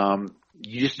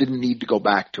 you just didn't need to go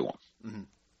back to him. Mm-hmm.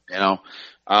 You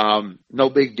know, no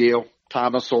big deal.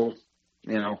 Thomas will,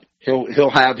 he'll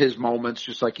have his moments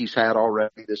just like he's had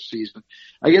already this season.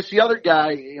 I guess the other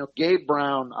guy, Gabe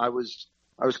Brown, I was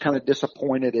kind of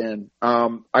disappointed in.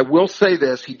 I will say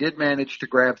this, he did manage to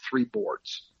grab 3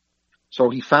 boards. So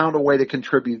he found a way to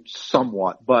contribute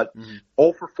somewhat, but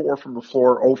 0 for 4 from the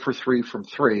floor, 0 for 3 from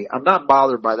 3. I'm not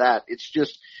bothered by that.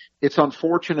 It's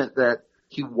unfortunate that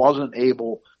he wasn't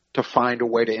able to find a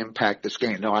way to impact this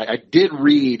game. Now, I did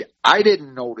read, I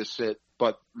didn't notice it,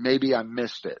 but maybe I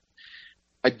missed it.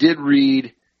 I did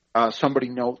read somebody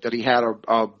note that he had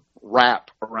a wrap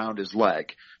around his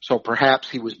leg. So perhaps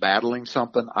he was battling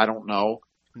something. I don't know.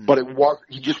 But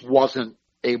he just wasn't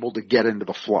able to get into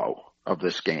the flow of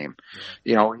this game.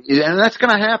 And that's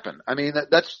going to happen. I mean,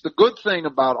 that's the good thing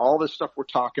about all this stuff we're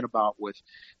talking about with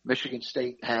Michigan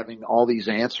State having all these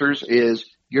answers is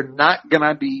you're not going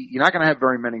to have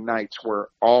very many nights where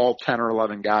all 10 or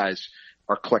 11 guys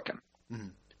are clicking. Mm-hmm.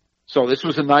 So this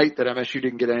was a night that MSU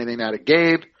didn't get anything out of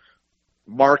Gabe.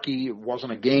 Markey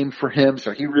wasn't a game for him,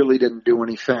 so he really didn't do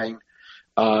anything.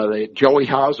 Joey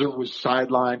Hauser was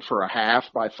sidelined for a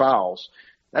half by fouls.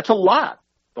 That's a lot.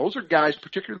 Those are guys,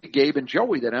 particularly Gabe and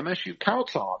Joey, that MSU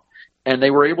counts on, and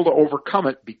they were able to overcome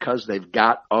it because they've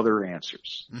got other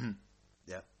answers. Mm-hmm.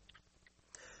 Yeah.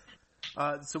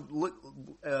 So look,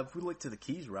 if we look to the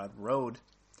keys, Road,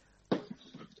 I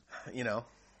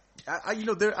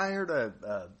heard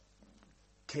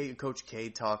Coach K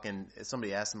talking.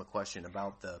 Somebody asked him a question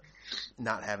about the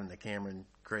not having the Cameron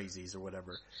crazies or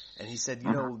whatever, and he said,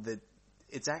 that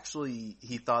it's actually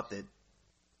he thought that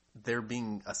there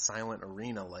being a silent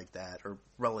arena like that, or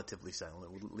relatively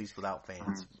silent, at least without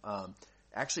fans,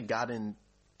 actually got into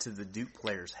the Duke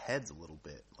players' heads a little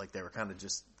bit. Like they were kind of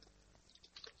just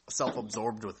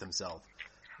self-absorbed with themselves,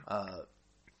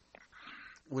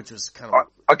 which was kind of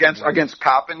against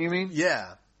Coppin, you mean?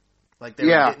 Yeah. Like they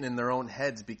were getting in their own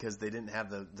heads because they didn't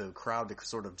have the crowd to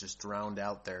sort of just drown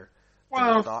out their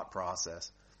thought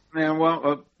process. Man,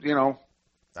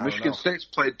 Michigan State's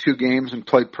played 2 games and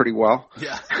played pretty well.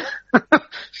 Yeah.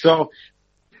 So,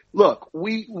 look,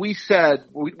 we said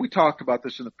we talked about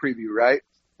this in the preview, right?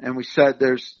 And we said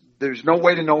there's no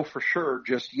way to know for sure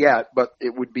just yet, but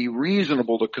it would be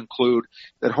reasonable to conclude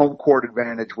that home court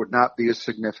advantage would not be as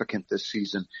significant this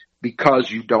season because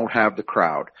you don't have the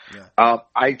crowd. Yeah.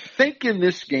 I think in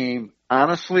this game,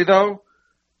 honestly though,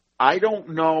 I don't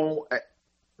know.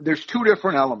 There's 2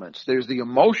 different elements. There's the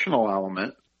emotional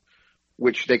element,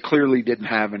 which they clearly didn't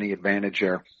have any advantage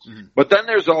there. Mm-hmm. But then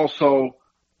there's also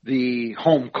the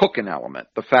home cooking element,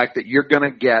 the fact that you're going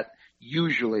to get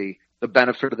usually the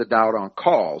benefit of the doubt on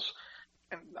calls.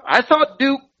 And I thought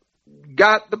Duke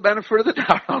got the benefit of the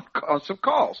doubt on some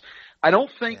calls. I don't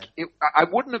think I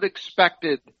wouldn't have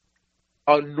expected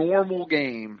a normal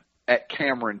game at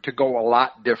Cameron to go a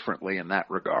lot differently in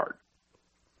that regard.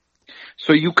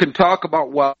 So you can talk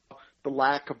about, the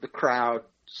lack of the crowd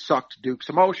sucked Duke's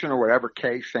emotion or whatever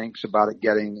Kay thinks about it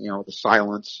getting, the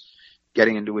silence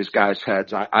getting into his guys'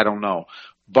 heads. I don't know.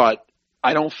 But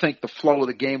I don't think the flow of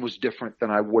the game was different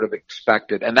than I would have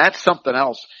expected. And that's something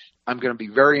else I'm going to be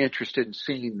very interested in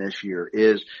seeing this year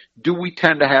is, do we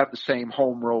tend to have the same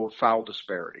home road foul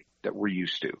disparity that we're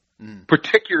used to,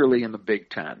 particularly in the Big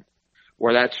Ten,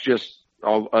 where that's just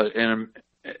an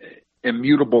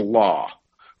immutable law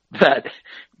that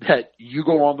you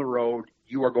go on the road,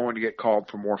 you are going to get called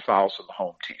for more fouls than the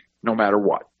home team, no matter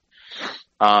what.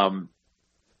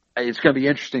 It's going to be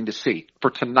interesting to see.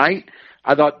 For tonight,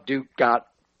 I thought Duke's got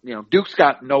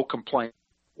no complaint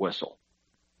whistle.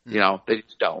 They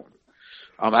just don't.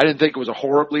 I didn't think it was a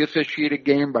horribly officiated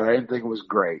game, but I didn't think it was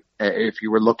great if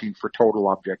you were looking for total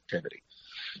objectivity.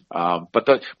 But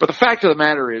the fact of the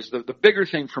matter is the bigger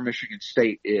thing for Michigan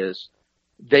State is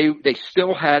they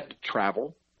still had to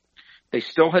travel. They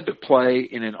still had to play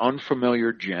in an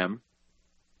unfamiliar gym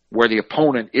where the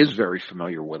opponent is very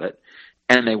familiar with it,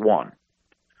 and they won.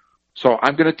 So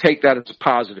I'm going to take that as a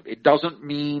positive. It doesn't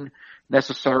mean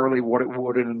necessarily what it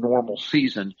would in a normal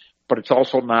season, but it's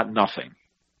also not nothing.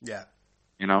 Yeah.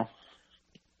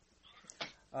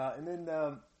 And then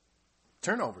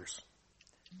turnovers.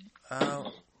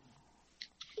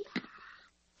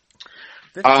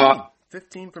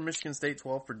 15 for Michigan State,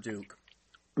 12 for Duke.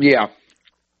 Yeah.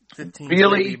 15,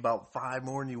 really, maybe about 5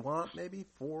 more than you want, maybe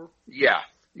 4. Yeah.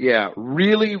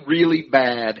 Really, really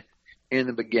bad in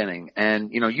the beginning.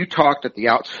 And, you talked at the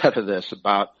outset of this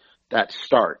about that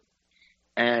start.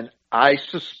 And I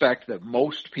suspect that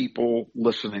most people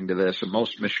listening to this, and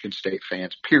most Michigan State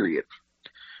fans, period,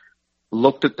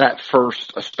 looked at that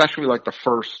first, especially like the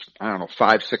first,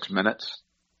 5-6 minutes,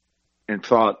 and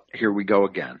thought, here we go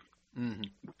again. Mm-hmm.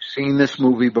 We've seen this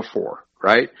movie before,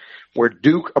 right? Where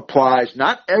Duke applies,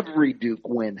 not every Duke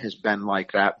win has been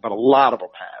like that, but a lot of them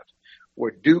have,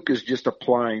 where Duke is just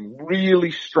applying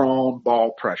really strong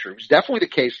ball pressure. It was definitely the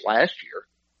case last year.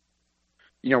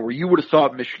 Where you would have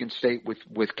thought Michigan State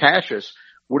with Cassius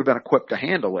would have been equipped to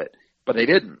handle it, but they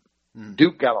didn't.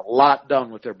 Duke got a lot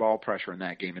done with their ball pressure in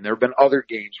that game, and there have been other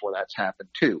games where that's happened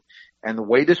too. And the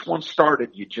way this one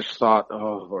started, you just thought,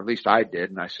 or at least I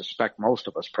did, and I suspect most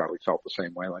of us probably felt the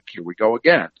same way, like, here we go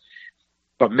again.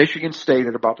 But Michigan State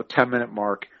at about the 10-minute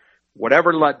mark,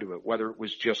 whatever led to it, whether it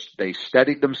was just they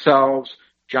steadied themselves,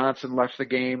 Johnson left the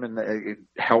game and it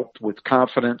helped with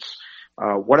confidence,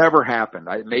 whatever happened.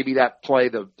 Maybe that play,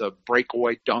 the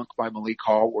breakaway dunk by Malik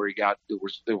Hall where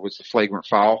there was a flagrant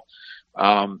foul.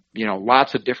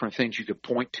 Lots of different things you could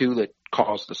point to that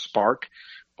caused the spark.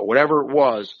 But whatever it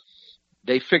was,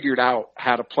 they figured out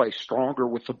how to play stronger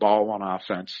with the ball on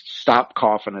offense, stop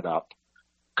coughing it up.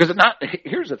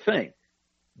 Here's the thing.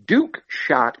 Duke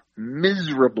shot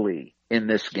miserably in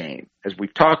this game, as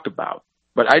we've talked about,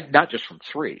 but not just from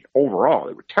 3. Overall,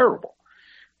 they were terrible.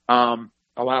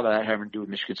 A lot of that having to do with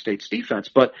Michigan State's defense,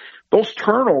 but those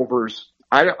turnovers,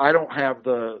 I don't have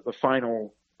the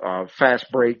final fast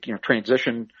break,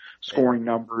 transition scoring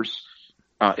numbers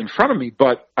in front of me,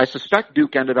 but I suspect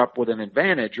Duke ended up with an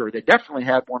advantage, or they definitely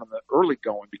had one in the early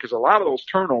going, because a lot of those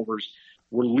turnovers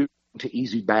were leading to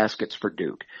easy baskets for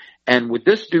Duke. And with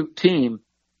this Duke team,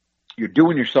 you're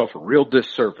doing yourself a real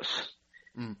disservice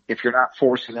if you're not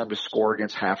forcing them to score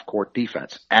against half-court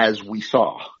defense, as we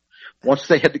saw. Once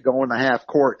they had to go in the half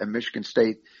court and Michigan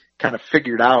State kind of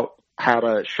figured out how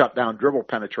to shut down dribble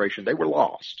penetration, they were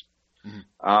lost.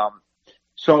 Mm-hmm.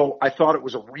 So I thought it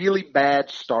was a really bad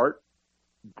start,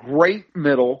 great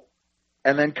middle,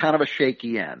 and then kind of a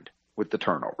shaky end with the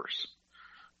turnovers.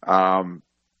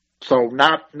 So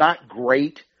not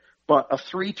great, but a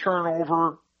 3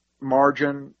 turnover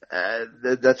margin,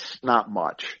 that's not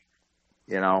much.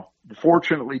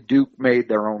 Fortunately, Duke made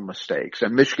their own mistakes,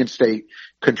 and Michigan State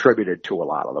contributed to a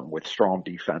lot of them with strong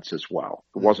defense as well.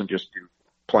 It wasn't just Duke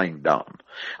playing dumb.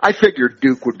 I figured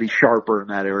Duke would be sharper in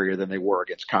that area than they were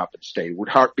against Coppin State. It would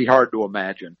be hard to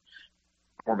imagine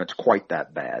performance quite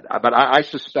that bad. But I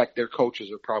suspect their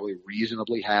coaches are probably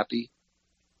reasonably happy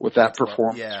with that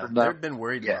performance. Yeah, they've been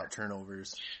worried about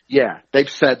turnovers. Yeah, they've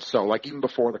said so. Like even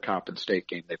before the Coppin State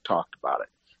game, they've talked about it.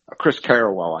 Chris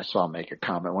Carrawell, I saw make a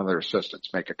comment, one of their assistants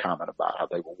make a comment about how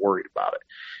they were worried about it.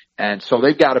 And so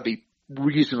they've got to be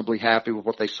reasonably happy with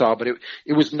what they saw, but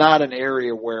it was not an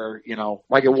area where,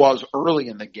 like it was early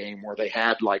in the game where they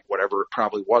had like whatever it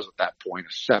probably was at that point,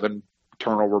 a 7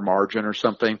 turnover margin or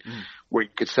something, where you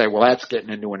could say, well, that's getting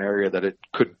into an area that it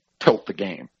could tilt the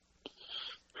game.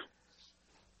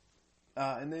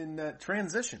 And then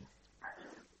transition.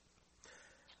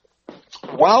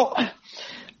 Well,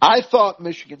 I thought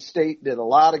Michigan State did a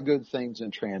lot of good things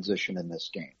in transition in this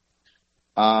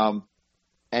game.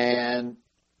 And,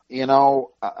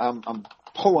 I'm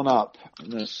pulling up. I'm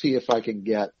going to see if I can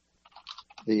get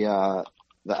the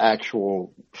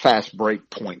actual fast break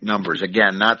point numbers.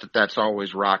 Again, not that that's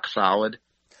always rock solid,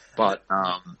 but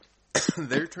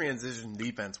Their transition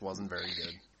defense wasn't very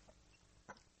good.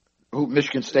 Who,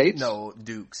 Michigan State? No,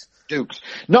 Duke's.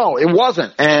 No, it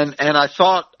wasn't. And I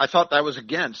thought that was,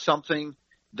 again, something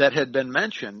that had been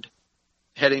mentioned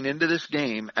heading into this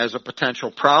game as a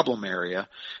potential problem area.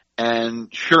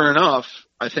 And sure enough,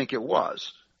 I think it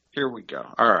was. Here we go.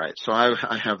 All right. So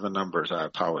I have the numbers. I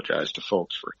apologize to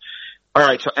folks for. All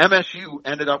right. So MSU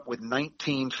ended up with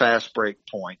 19 fast break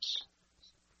points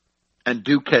and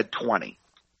Duke had 20.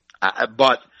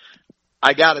 But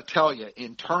I got to tell you,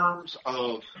 in terms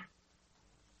of,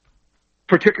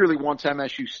 particularly once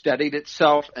MSU steadied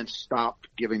itself and stopped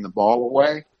giving the ball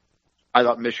away, I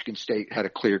thought Michigan State had a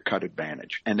clear-cut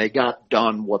advantage. And they got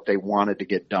done what they wanted to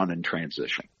get done in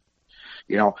transition.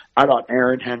 You know, I thought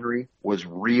Aaron Henry was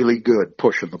really good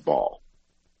pushing the ball.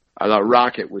 I thought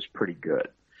Rocket was pretty good.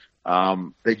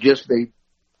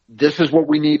 This is what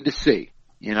we need to see.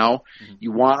 You know,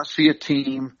 you want to see a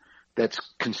team that's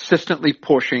consistently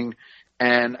pushing.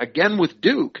 And again, with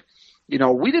Duke, you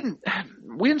know, we didn't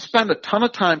spend a ton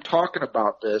of time talking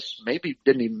about this, maybe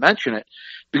didn't even mention it,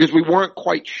 because we weren't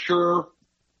quite sure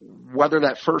whether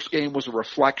that first game was a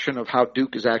reflection of how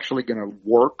Duke is actually going to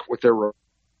work with their.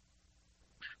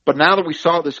 But now that we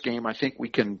saw this game, I think we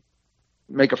can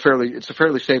make it's a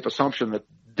fairly safe assumption that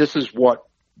this is what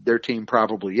their team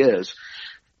probably is.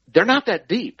 They're not that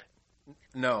deep.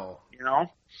 No. You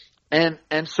know?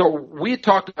 And so we had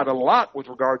talked about it a lot with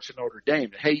regards to Notre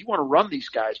Dame. Hey, you want to run these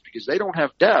guys because they don't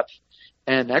have depth,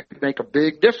 and that could make a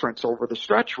big difference over the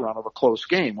stretch run of a close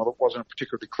game. Well, it wasn't a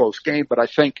particularly close game, but I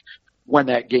think when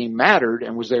that game mattered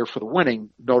and was there for the winning,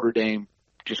 Notre Dame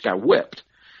just got whipped,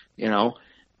 you know.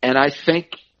 And I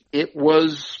think it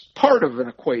was part of an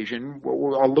equation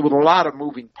with a lot of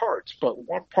moving parts, but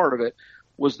one part of it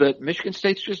was that Michigan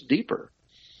State's just deeper.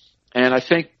 And I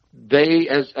think they,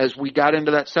 as we got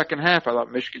into that second half, I thought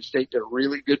Michigan State did a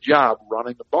really good job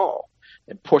running the ball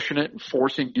and pushing it and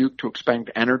forcing Duke to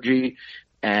expend energy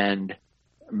and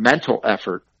mental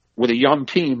effort with a young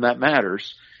team that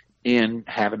matters in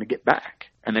having to get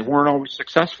back. And they weren't always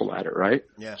successful at it, right?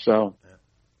 Yeah. So.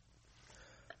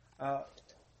 Yeah.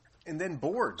 And then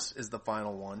boards is the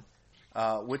final one,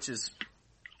 which is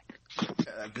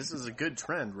this is a good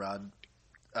trend, Rod.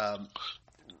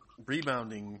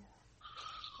 Rebounding.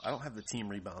 I don't have the team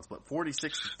rebounds, but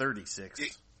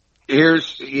 46-36.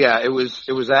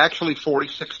 It was actually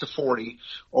 46-40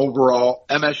 overall.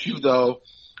 MSU though,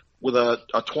 with a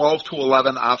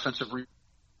 12-11 offensive rebound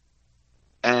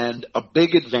and a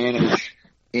big advantage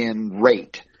in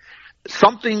rate.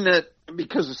 Something that,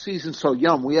 because the season's so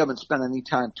young, we haven't spent any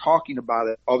time talking about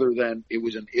it other than it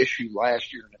was an issue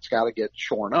last year and it's got to get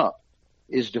shorn up,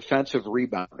 is defensive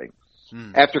rebounding.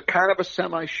 After kind of a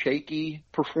semi-shaky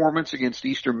performance against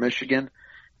Eastern Michigan,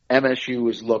 MSU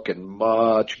is looking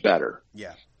much better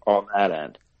on that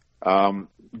end.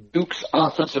 Duke's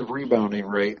offensive rebounding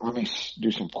rate, let me do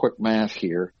some quick math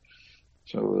here.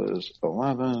 So it was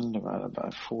 11 divided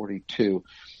by 42.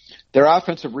 Their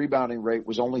offensive rebounding rate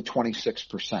was only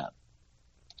 26%.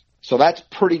 So that's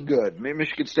pretty good.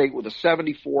 Michigan State with a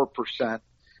 74%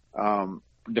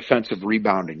 defensive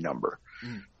rebounding number.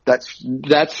 That's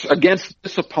against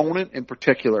this opponent in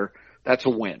particular, that's a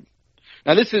win.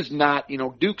 Now this is not, you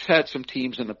know, Duke's had some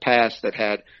teams in the past that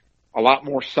had a lot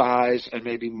more size and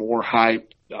maybe more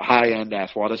high-end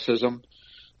athleticism.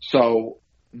 So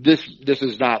this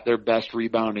is not their best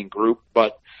rebounding group,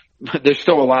 but there's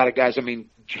still a lot of guys. I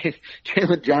mean,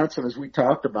 Jalen Johnson, as we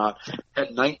talked about,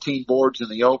 had 19 boards in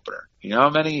the opener. You know how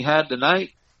many he had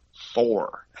tonight?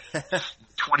 4.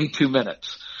 22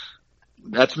 minutes.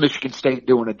 That's Michigan State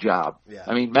doing a job. Yeah.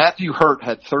 I mean, Matthew Hurt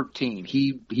had 13.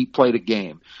 He played a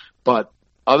game. But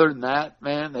other than that,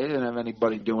 man, they didn't have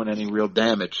anybody doing any real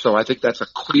damage. So I think that's a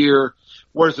clear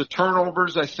 – whereas the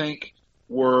turnovers, I think,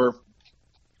 were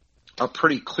a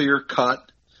pretty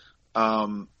clear-cut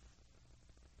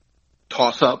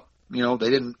toss-up. You know, they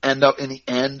didn't end up – in the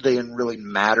end, they didn't really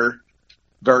matter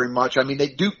very much. I mean,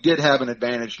 Duke did have an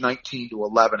advantage,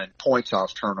 19-11 in points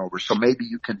off turnovers. So maybe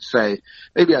you can say,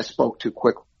 maybe I spoke too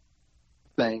quick.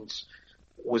 Things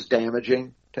was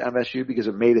damaging to MSU because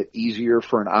it made it easier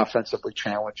for an offensively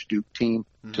challenged Duke team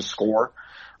to score.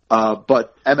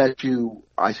 But MSU,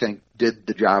 I think, did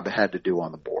the job it had to do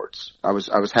on the boards. I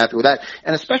was happy with that.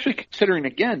 And especially considering,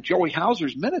 again, Joey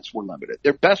Hauser's minutes were limited.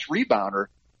 Their best rebounder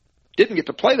didn't get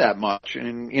to play that much.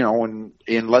 And, you know,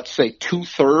 in let's say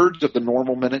 2/3 of the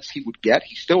normal minutes he would get,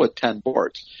 he still had 10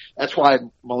 boards. That's why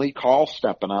Malik Hall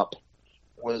stepping up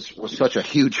was such a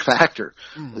huge factor.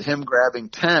 With him grabbing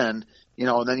 10, you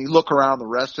know, and then you look around the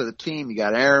rest of the team, you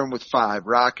got Aaron with 5,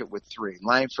 Rocket with 3,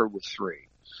 Langford with 3,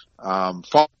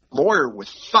 Fall Lawyer with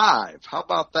 5. How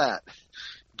about that?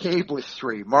 Gabe with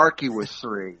 3, Markey with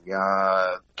 3,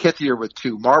 Kithier with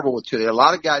 2, Marble with 2. A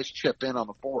lot of guys chip in on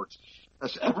the boards.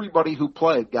 That's everybody who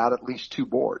played got at least 2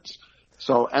 boards.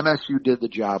 So MSU did the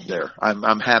job there.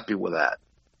 I'm happy with that.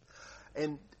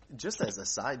 And just as a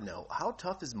side note, how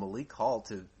tough is Malik Hall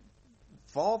to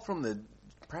fall from the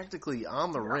practically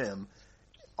on the rim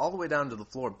all the way down to the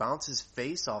floor, bounce his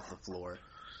face off the floor,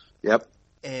 Yep,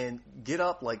 and get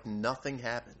up like nothing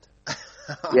happened?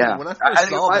 Yeah. When I first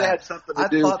saw that, I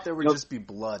do. thought there would just be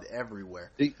blood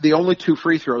everywhere. The only 2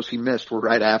 free throws he missed were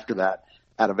right after that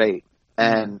out of 8.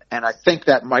 And I think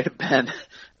that might have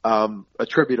been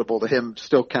attributable to him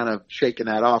still kind of shaking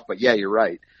that off. But yeah, you're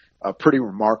right. Pretty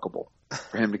remarkable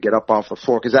for him to get up off the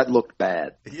floor because that looked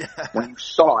bad. Yeah. When you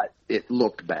saw it, it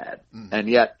looked bad. And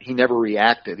yet he never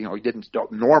reacted. He didn't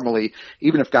normally,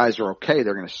 even if guys are okay,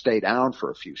 they're going to stay down for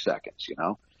a few seconds,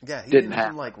 Yeah, he didn't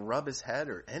even rub his head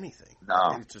or anything.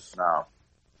 No, just... no.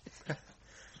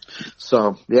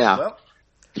 So, yeah. Well,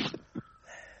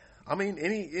 I mean,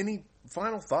 any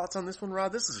final thoughts on this one,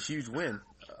 Rod? This is a huge win.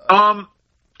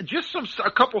 Just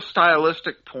a couple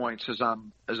stylistic points as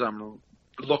I'm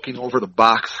looking over the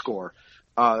box score.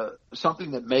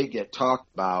 Something that may get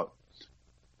talked about.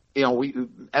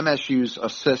 MSU's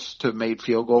assists to made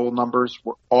field goal numbers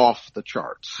were off the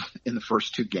charts in the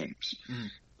first 2 games.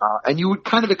 And you would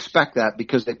kind of expect that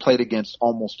because they played against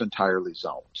almost entirely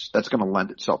zones. That's going to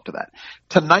lend itself to that.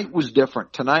 Tonight was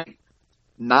different. Tonight,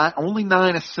 only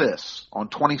 9 assists on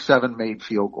 27 made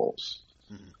field goals.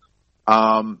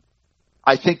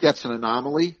 I think that's an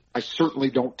anomaly. I certainly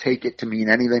don't take it to mean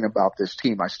anything about this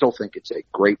team. I still think it's a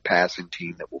great passing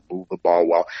team that will move the ball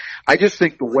well. I just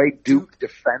think the way Duke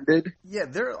defended. Yeah,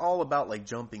 they're all about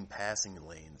jumping passing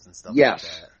lanes and stuff yes.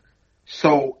 like that.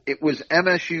 So it was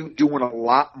MSU doing a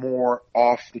lot more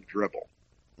off the dribble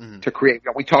to create.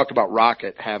 We talked about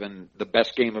Rocket having the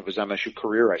best game of his MSU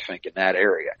career, I think, in that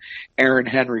area. Aaron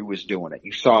Henry was doing it.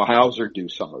 You saw Hauser do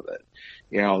some of it.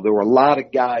 There were a lot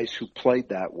of guys who played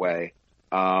that way.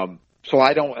 So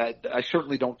I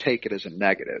certainly don't take it as a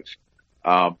negative.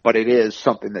 But it is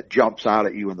something that jumps out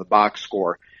at you in the box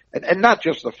score. And not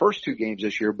just the first 2 games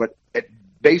this year, but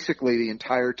basically the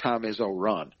entire Tom Izzo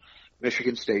run.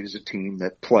 Michigan State is a team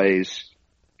that plays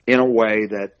in a way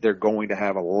that they're going to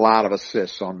have a lot of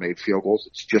assists on made field goals.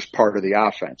 It's just part of the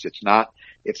offense. It's not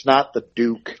the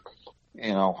Duke,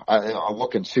 I'll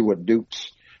look and see what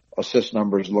Duke's assist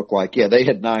numbers look like. Yeah, they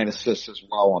had 9 assists as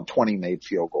well on 20 made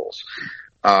field goals.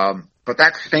 But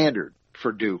that's standard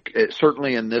for Duke.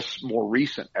 Certainly in this more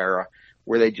recent era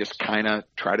where they just kind of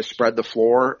try to spread the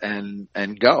floor and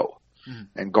go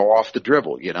off the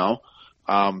dribble,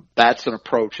 That's an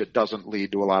approach that doesn't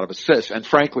lead to a lot of assists. And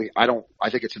frankly, I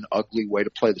think it's an ugly way to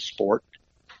play the sport.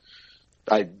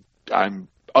 I'm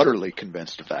utterly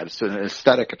convinced of that. It's an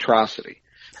aesthetic atrocity.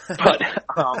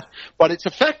 But it's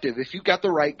effective if you've got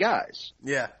the right guys.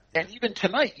 Yeah. And even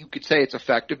tonight you could say it's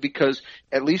effective because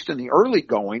at least in the early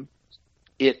going,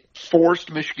 it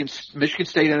forced Michigan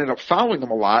State ended up fouling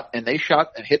them a lot and they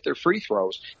shot and hit their free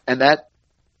throws. And that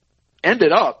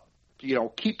ended up,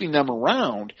 keeping them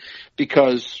around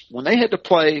because when they had to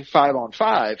play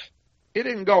 5-on-5, it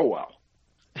didn't go well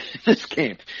in this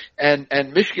game. And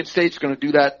Michigan State's going to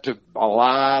do that to a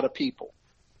lot of people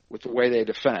with the way they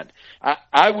defend.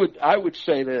 I would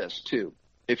say this too.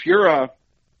 If you're a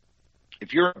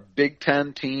Big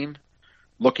Ten team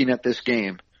looking at this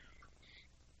game,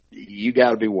 you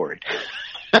got to be worried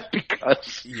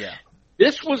because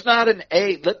this was not an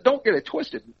A. Don't get it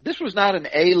twisted. This was not an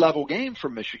A-level game for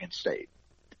Michigan State.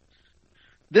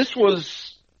 This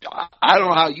was. I don't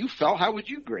know how you felt. How would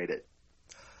you grade it?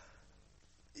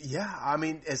 Yeah, I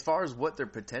mean, as far as what their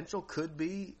potential could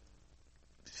be,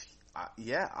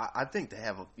 I think they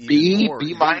have a even more,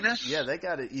 B minus. Yeah, they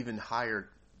got an even higher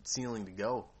ceiling to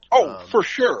go. Oh, for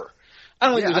sure. I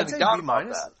don't think there's any doubt B about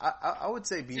minus. that. I would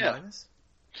say B minus.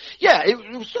 Yeah, it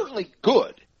was certainly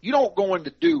good. You don't go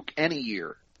into Duke any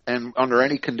year and under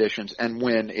any conditions and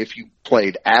win if you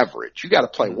played average. You got to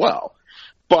play well.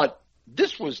 But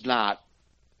this was not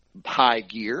high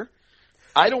gear.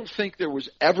 I don't think there was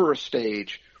ever a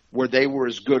stage where they were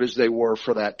as good as they were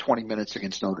for that 20 minutes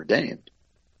against Notre Dame.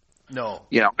 No.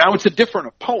 Now it's a different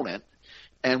opponent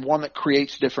and one that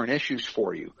creates different issues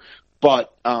for you.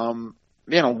 But,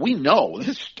 we know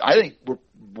this. I think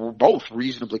we're both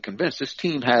reasonably convinced this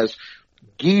team has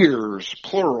gears,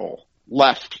 plural,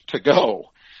 left to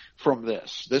go from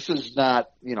this. This is not,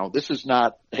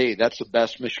 hey, that's the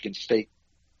best Michigan State.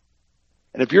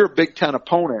 And if you're a Big Ten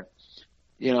opponent,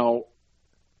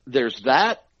 there's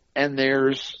that and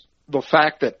there's the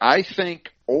fact that I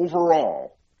think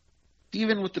overall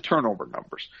even with the turnover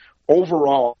numbers.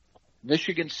 Overall,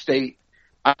 Michigan State,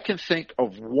 I can think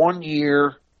of one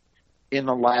year in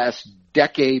the last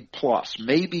decade plus,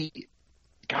 maybe,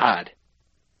 God,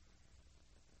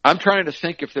 I'm trying to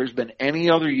think if there's been any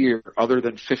other year other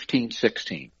than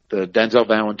 15-16, the Denzel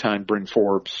Valentine, Bryn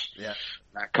Forbes,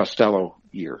 Matt Costello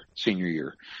year, senior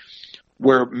year,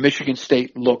 where Michigan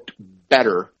State looked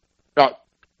better.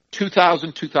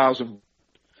 2000,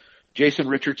 Jason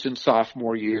Richardson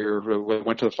sophomore year,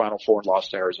 went to the Final Four and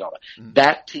lost to Arizona. Mm-hmm.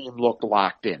 That team looked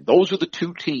locked in. Those are the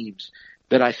two teams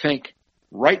that I think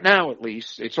right now, at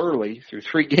least, it's early through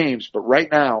 3 games, but right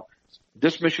now,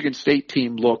 this Michigan State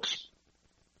team looks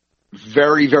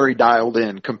very, very dialed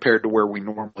in compared to where we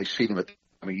normally see them at the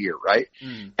time of year, right?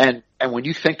 Mm. And when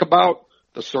you think about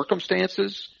the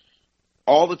circumstances,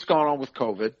 all that's gone on with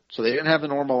COVID, so they didn't have the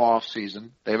normal off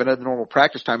season, they haven't had the normal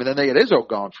practice time, and then they had Izzo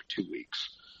gone for 2 weeks.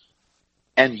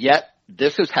 And yet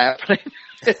this is happening.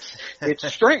 It's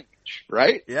strange,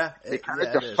 right? Yeah. It kind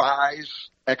of defies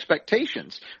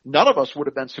expectations. None of us would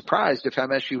have been surprised if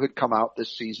MSU had come out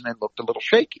this season and looked a little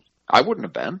shaky. I wouldn't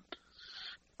have been.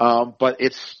 But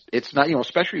it's not,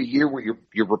 especially a year where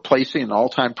you're replacing an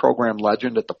all-time program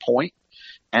legend at the point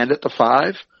and at the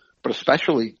 5, but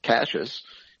especially Cassius,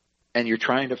 and you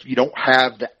don't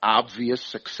have the obvious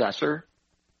successor,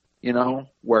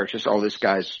 where it's just, this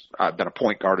guy's been a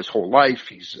point guard his whole life.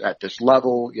 He's at this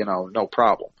level, no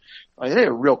problem. I mean, they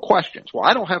are real questions. Well,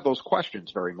 I don't have those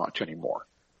questions very much anymore.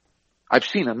 I've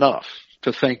seen enough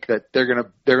to think that they're going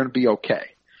to be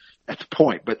okay at the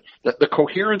point, but the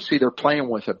coherency they're playing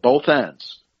with at both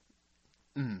ends.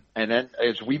 Mm. And then,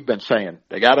 as we've been saying,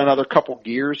 they got another couple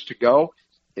gears to go.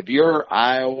 If you're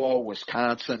Iowa,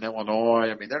 Wisconsin,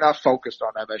 Illinois, I mean, they're not focused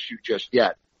on MSU just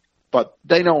yet, but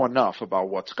they know enough about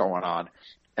what's going on.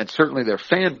 And certainly their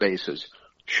fan bases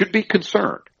should be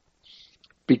concerned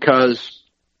because,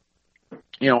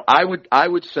 I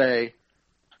would say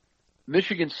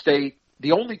Michigan State,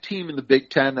 the only team in the Big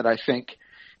Ten that I think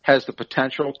has the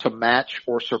potential to match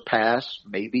or surpass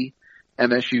maybe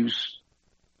MSU's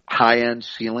high-end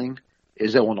ceiling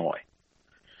is Illinois.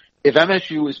 If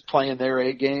MSU is playing their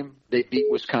A game, they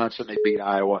beat Wisconsin, they beat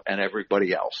Iowa, and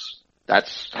everybody else.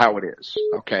 That's how it is.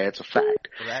 Okay, it's a fact.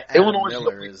 Well, that Illinois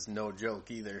Miller is no joke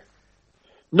either.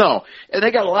 No, and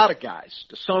they got a lot of guys.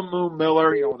 Sun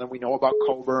Miller, and then we know about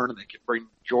Coburn, and they can bring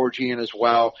Georgie in as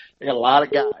well. They got a lot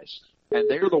of guys, and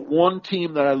they're the one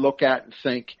team that I look at and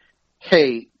think,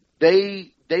 hey,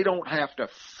 they don't have to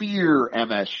fear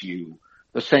MSU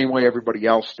the same way everybody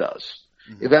else does.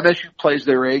 Mm-hmm. If MSU plays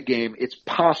their A game, it's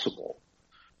possible.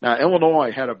 Now,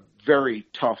 Illinois had a very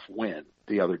tough win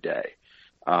the other day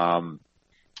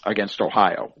against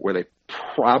Ohio, where they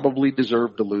probably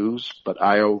deserved to lose, but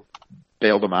Io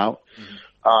bailed them out.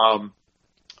 Mm-hmm.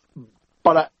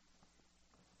 But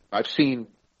I've seen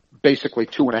basically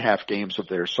 2.5 games of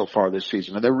theirs so far this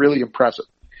season, and they're really impressive.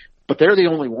 But they're the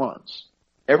only ones.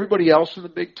 Everybody else in the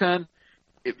Big Ten,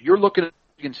 if you're looking at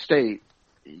Michigan State,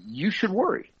 you should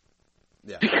worry.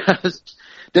 Yeah. Because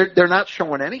they're not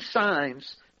showing any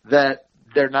signs that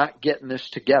they're not getting this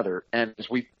together. And as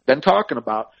we've been talking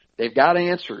about, they've got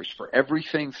answers for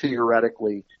everything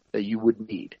theoretically that you would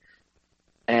need.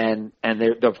 And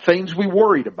the things we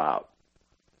worried about,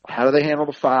 how do they handle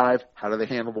the 5, how do they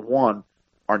handle the 1,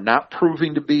 are not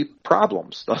proving to be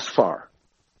problems thus far.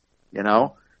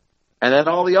 And then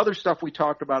all the other stuff we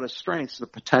talked about as strengths, the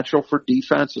potential for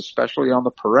defense, especially on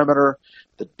the perimeter,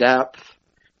 the depth,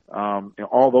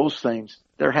 all those things,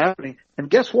 they're happening. And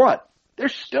guess what? They're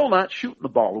still not shooting the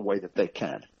ball the way that they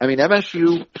can. I mean,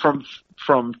 MSU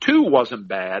from 2 wasn't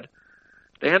bad.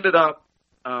 They ended up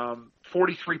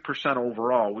 43%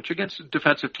 overall, which against a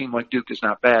defensive team like Duke is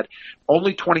not bad.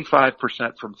 Only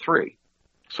 25% from 3.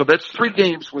 So that's 3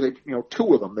 games where they,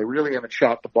 2 of them, they really haven't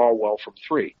shot the ball well from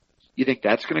 3. You think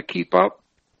that's going to keep up?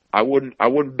 I wouldn't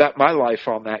bet my life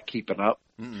on that keeping up.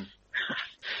 Mm-mm.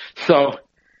 So,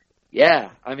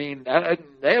 yeah, I mean,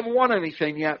 they haven't won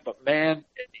anything yet, but man,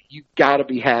 you got to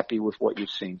be happy with what you've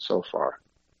seen so far.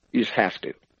 You just have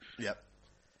to. Yep,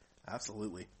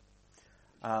 absolutely.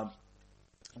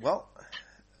 Well,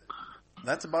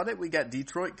 that's about it. We got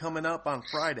Detroit coming up on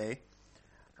Friday.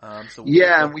 So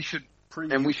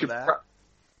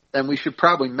and we should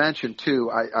probably mention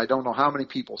too. I don't know how many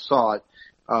people saw it.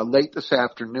 Late this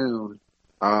afternoon,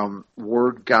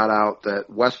 word got out that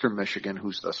Western Michigan,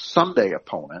 who's the Sunday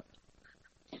opponent,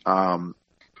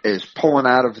 is pulling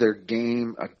out of their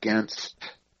game against,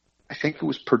 I think it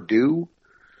was Purdue.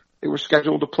 They were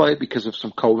scheduled to play because of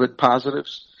some COVID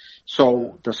positives.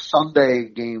 So the Sunday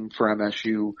game for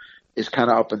MSU is kind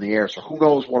of up in the air. So who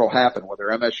knows what will happen, whether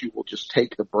MSU will just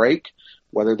take the break,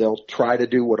 whether they'll try to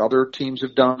do what other teams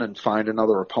have done and find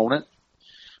another opponent.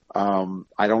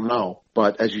 I don't know.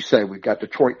 But as you say, we've got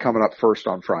Detroit coming up first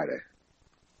on Friday.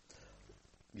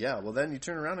 Yeah, well, then you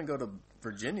turn around and go to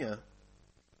Virginia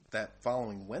that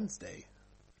following Wednesday.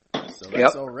 So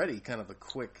that's already kind of a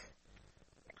quick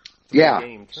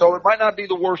game. So it might not be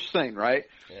the worst thing, right?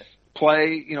 Yeah.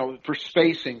 Play, for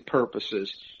spacing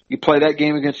purposes. You play that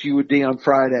game against UD on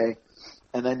Friday,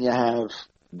 and then you have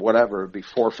whatever, it'd be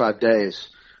 4 or 5 days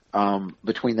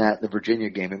between that and the Virginia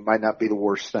game. It might not be the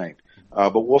worst thing.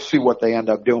 But we'll see what they end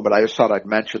up doing. But I just thought I'd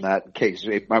mention that in case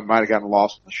it might have gotten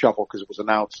lost in the shuffle because it was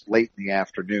announced late in the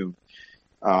afternoon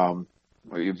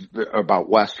about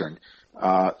Western.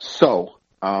 So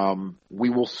we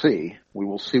will see. We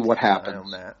will see what happens.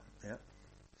 On that. Yeah.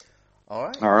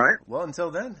 All right. Well, until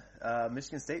then,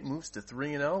 Michigan State moves to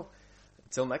 3-0.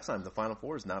 Until next time, the Final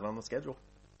Four is not on the schedule.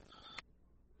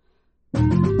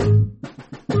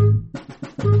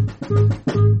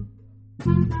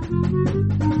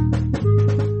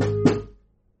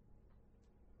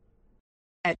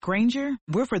 At Grainger,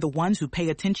 we're for the ones who pay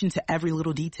attention to every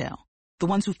little detail. The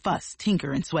ones who fuss,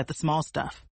 tinker, and sweat the small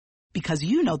stuff. Because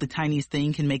the tiniest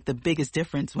thing can make the biggest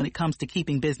difference when it comes to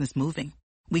keeping business moving.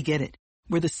 We get it.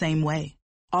 We're the same way.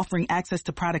 Offering access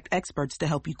to product experts to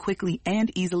help you quickly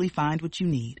and easily find what you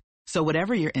need. So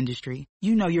whatever your industry,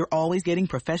 you're always getting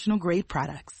professional-grade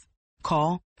products.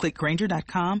 Call, click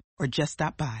Grainger.com, or just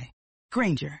stop by.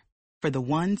 Grainger, for the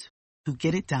ones who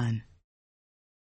get it done.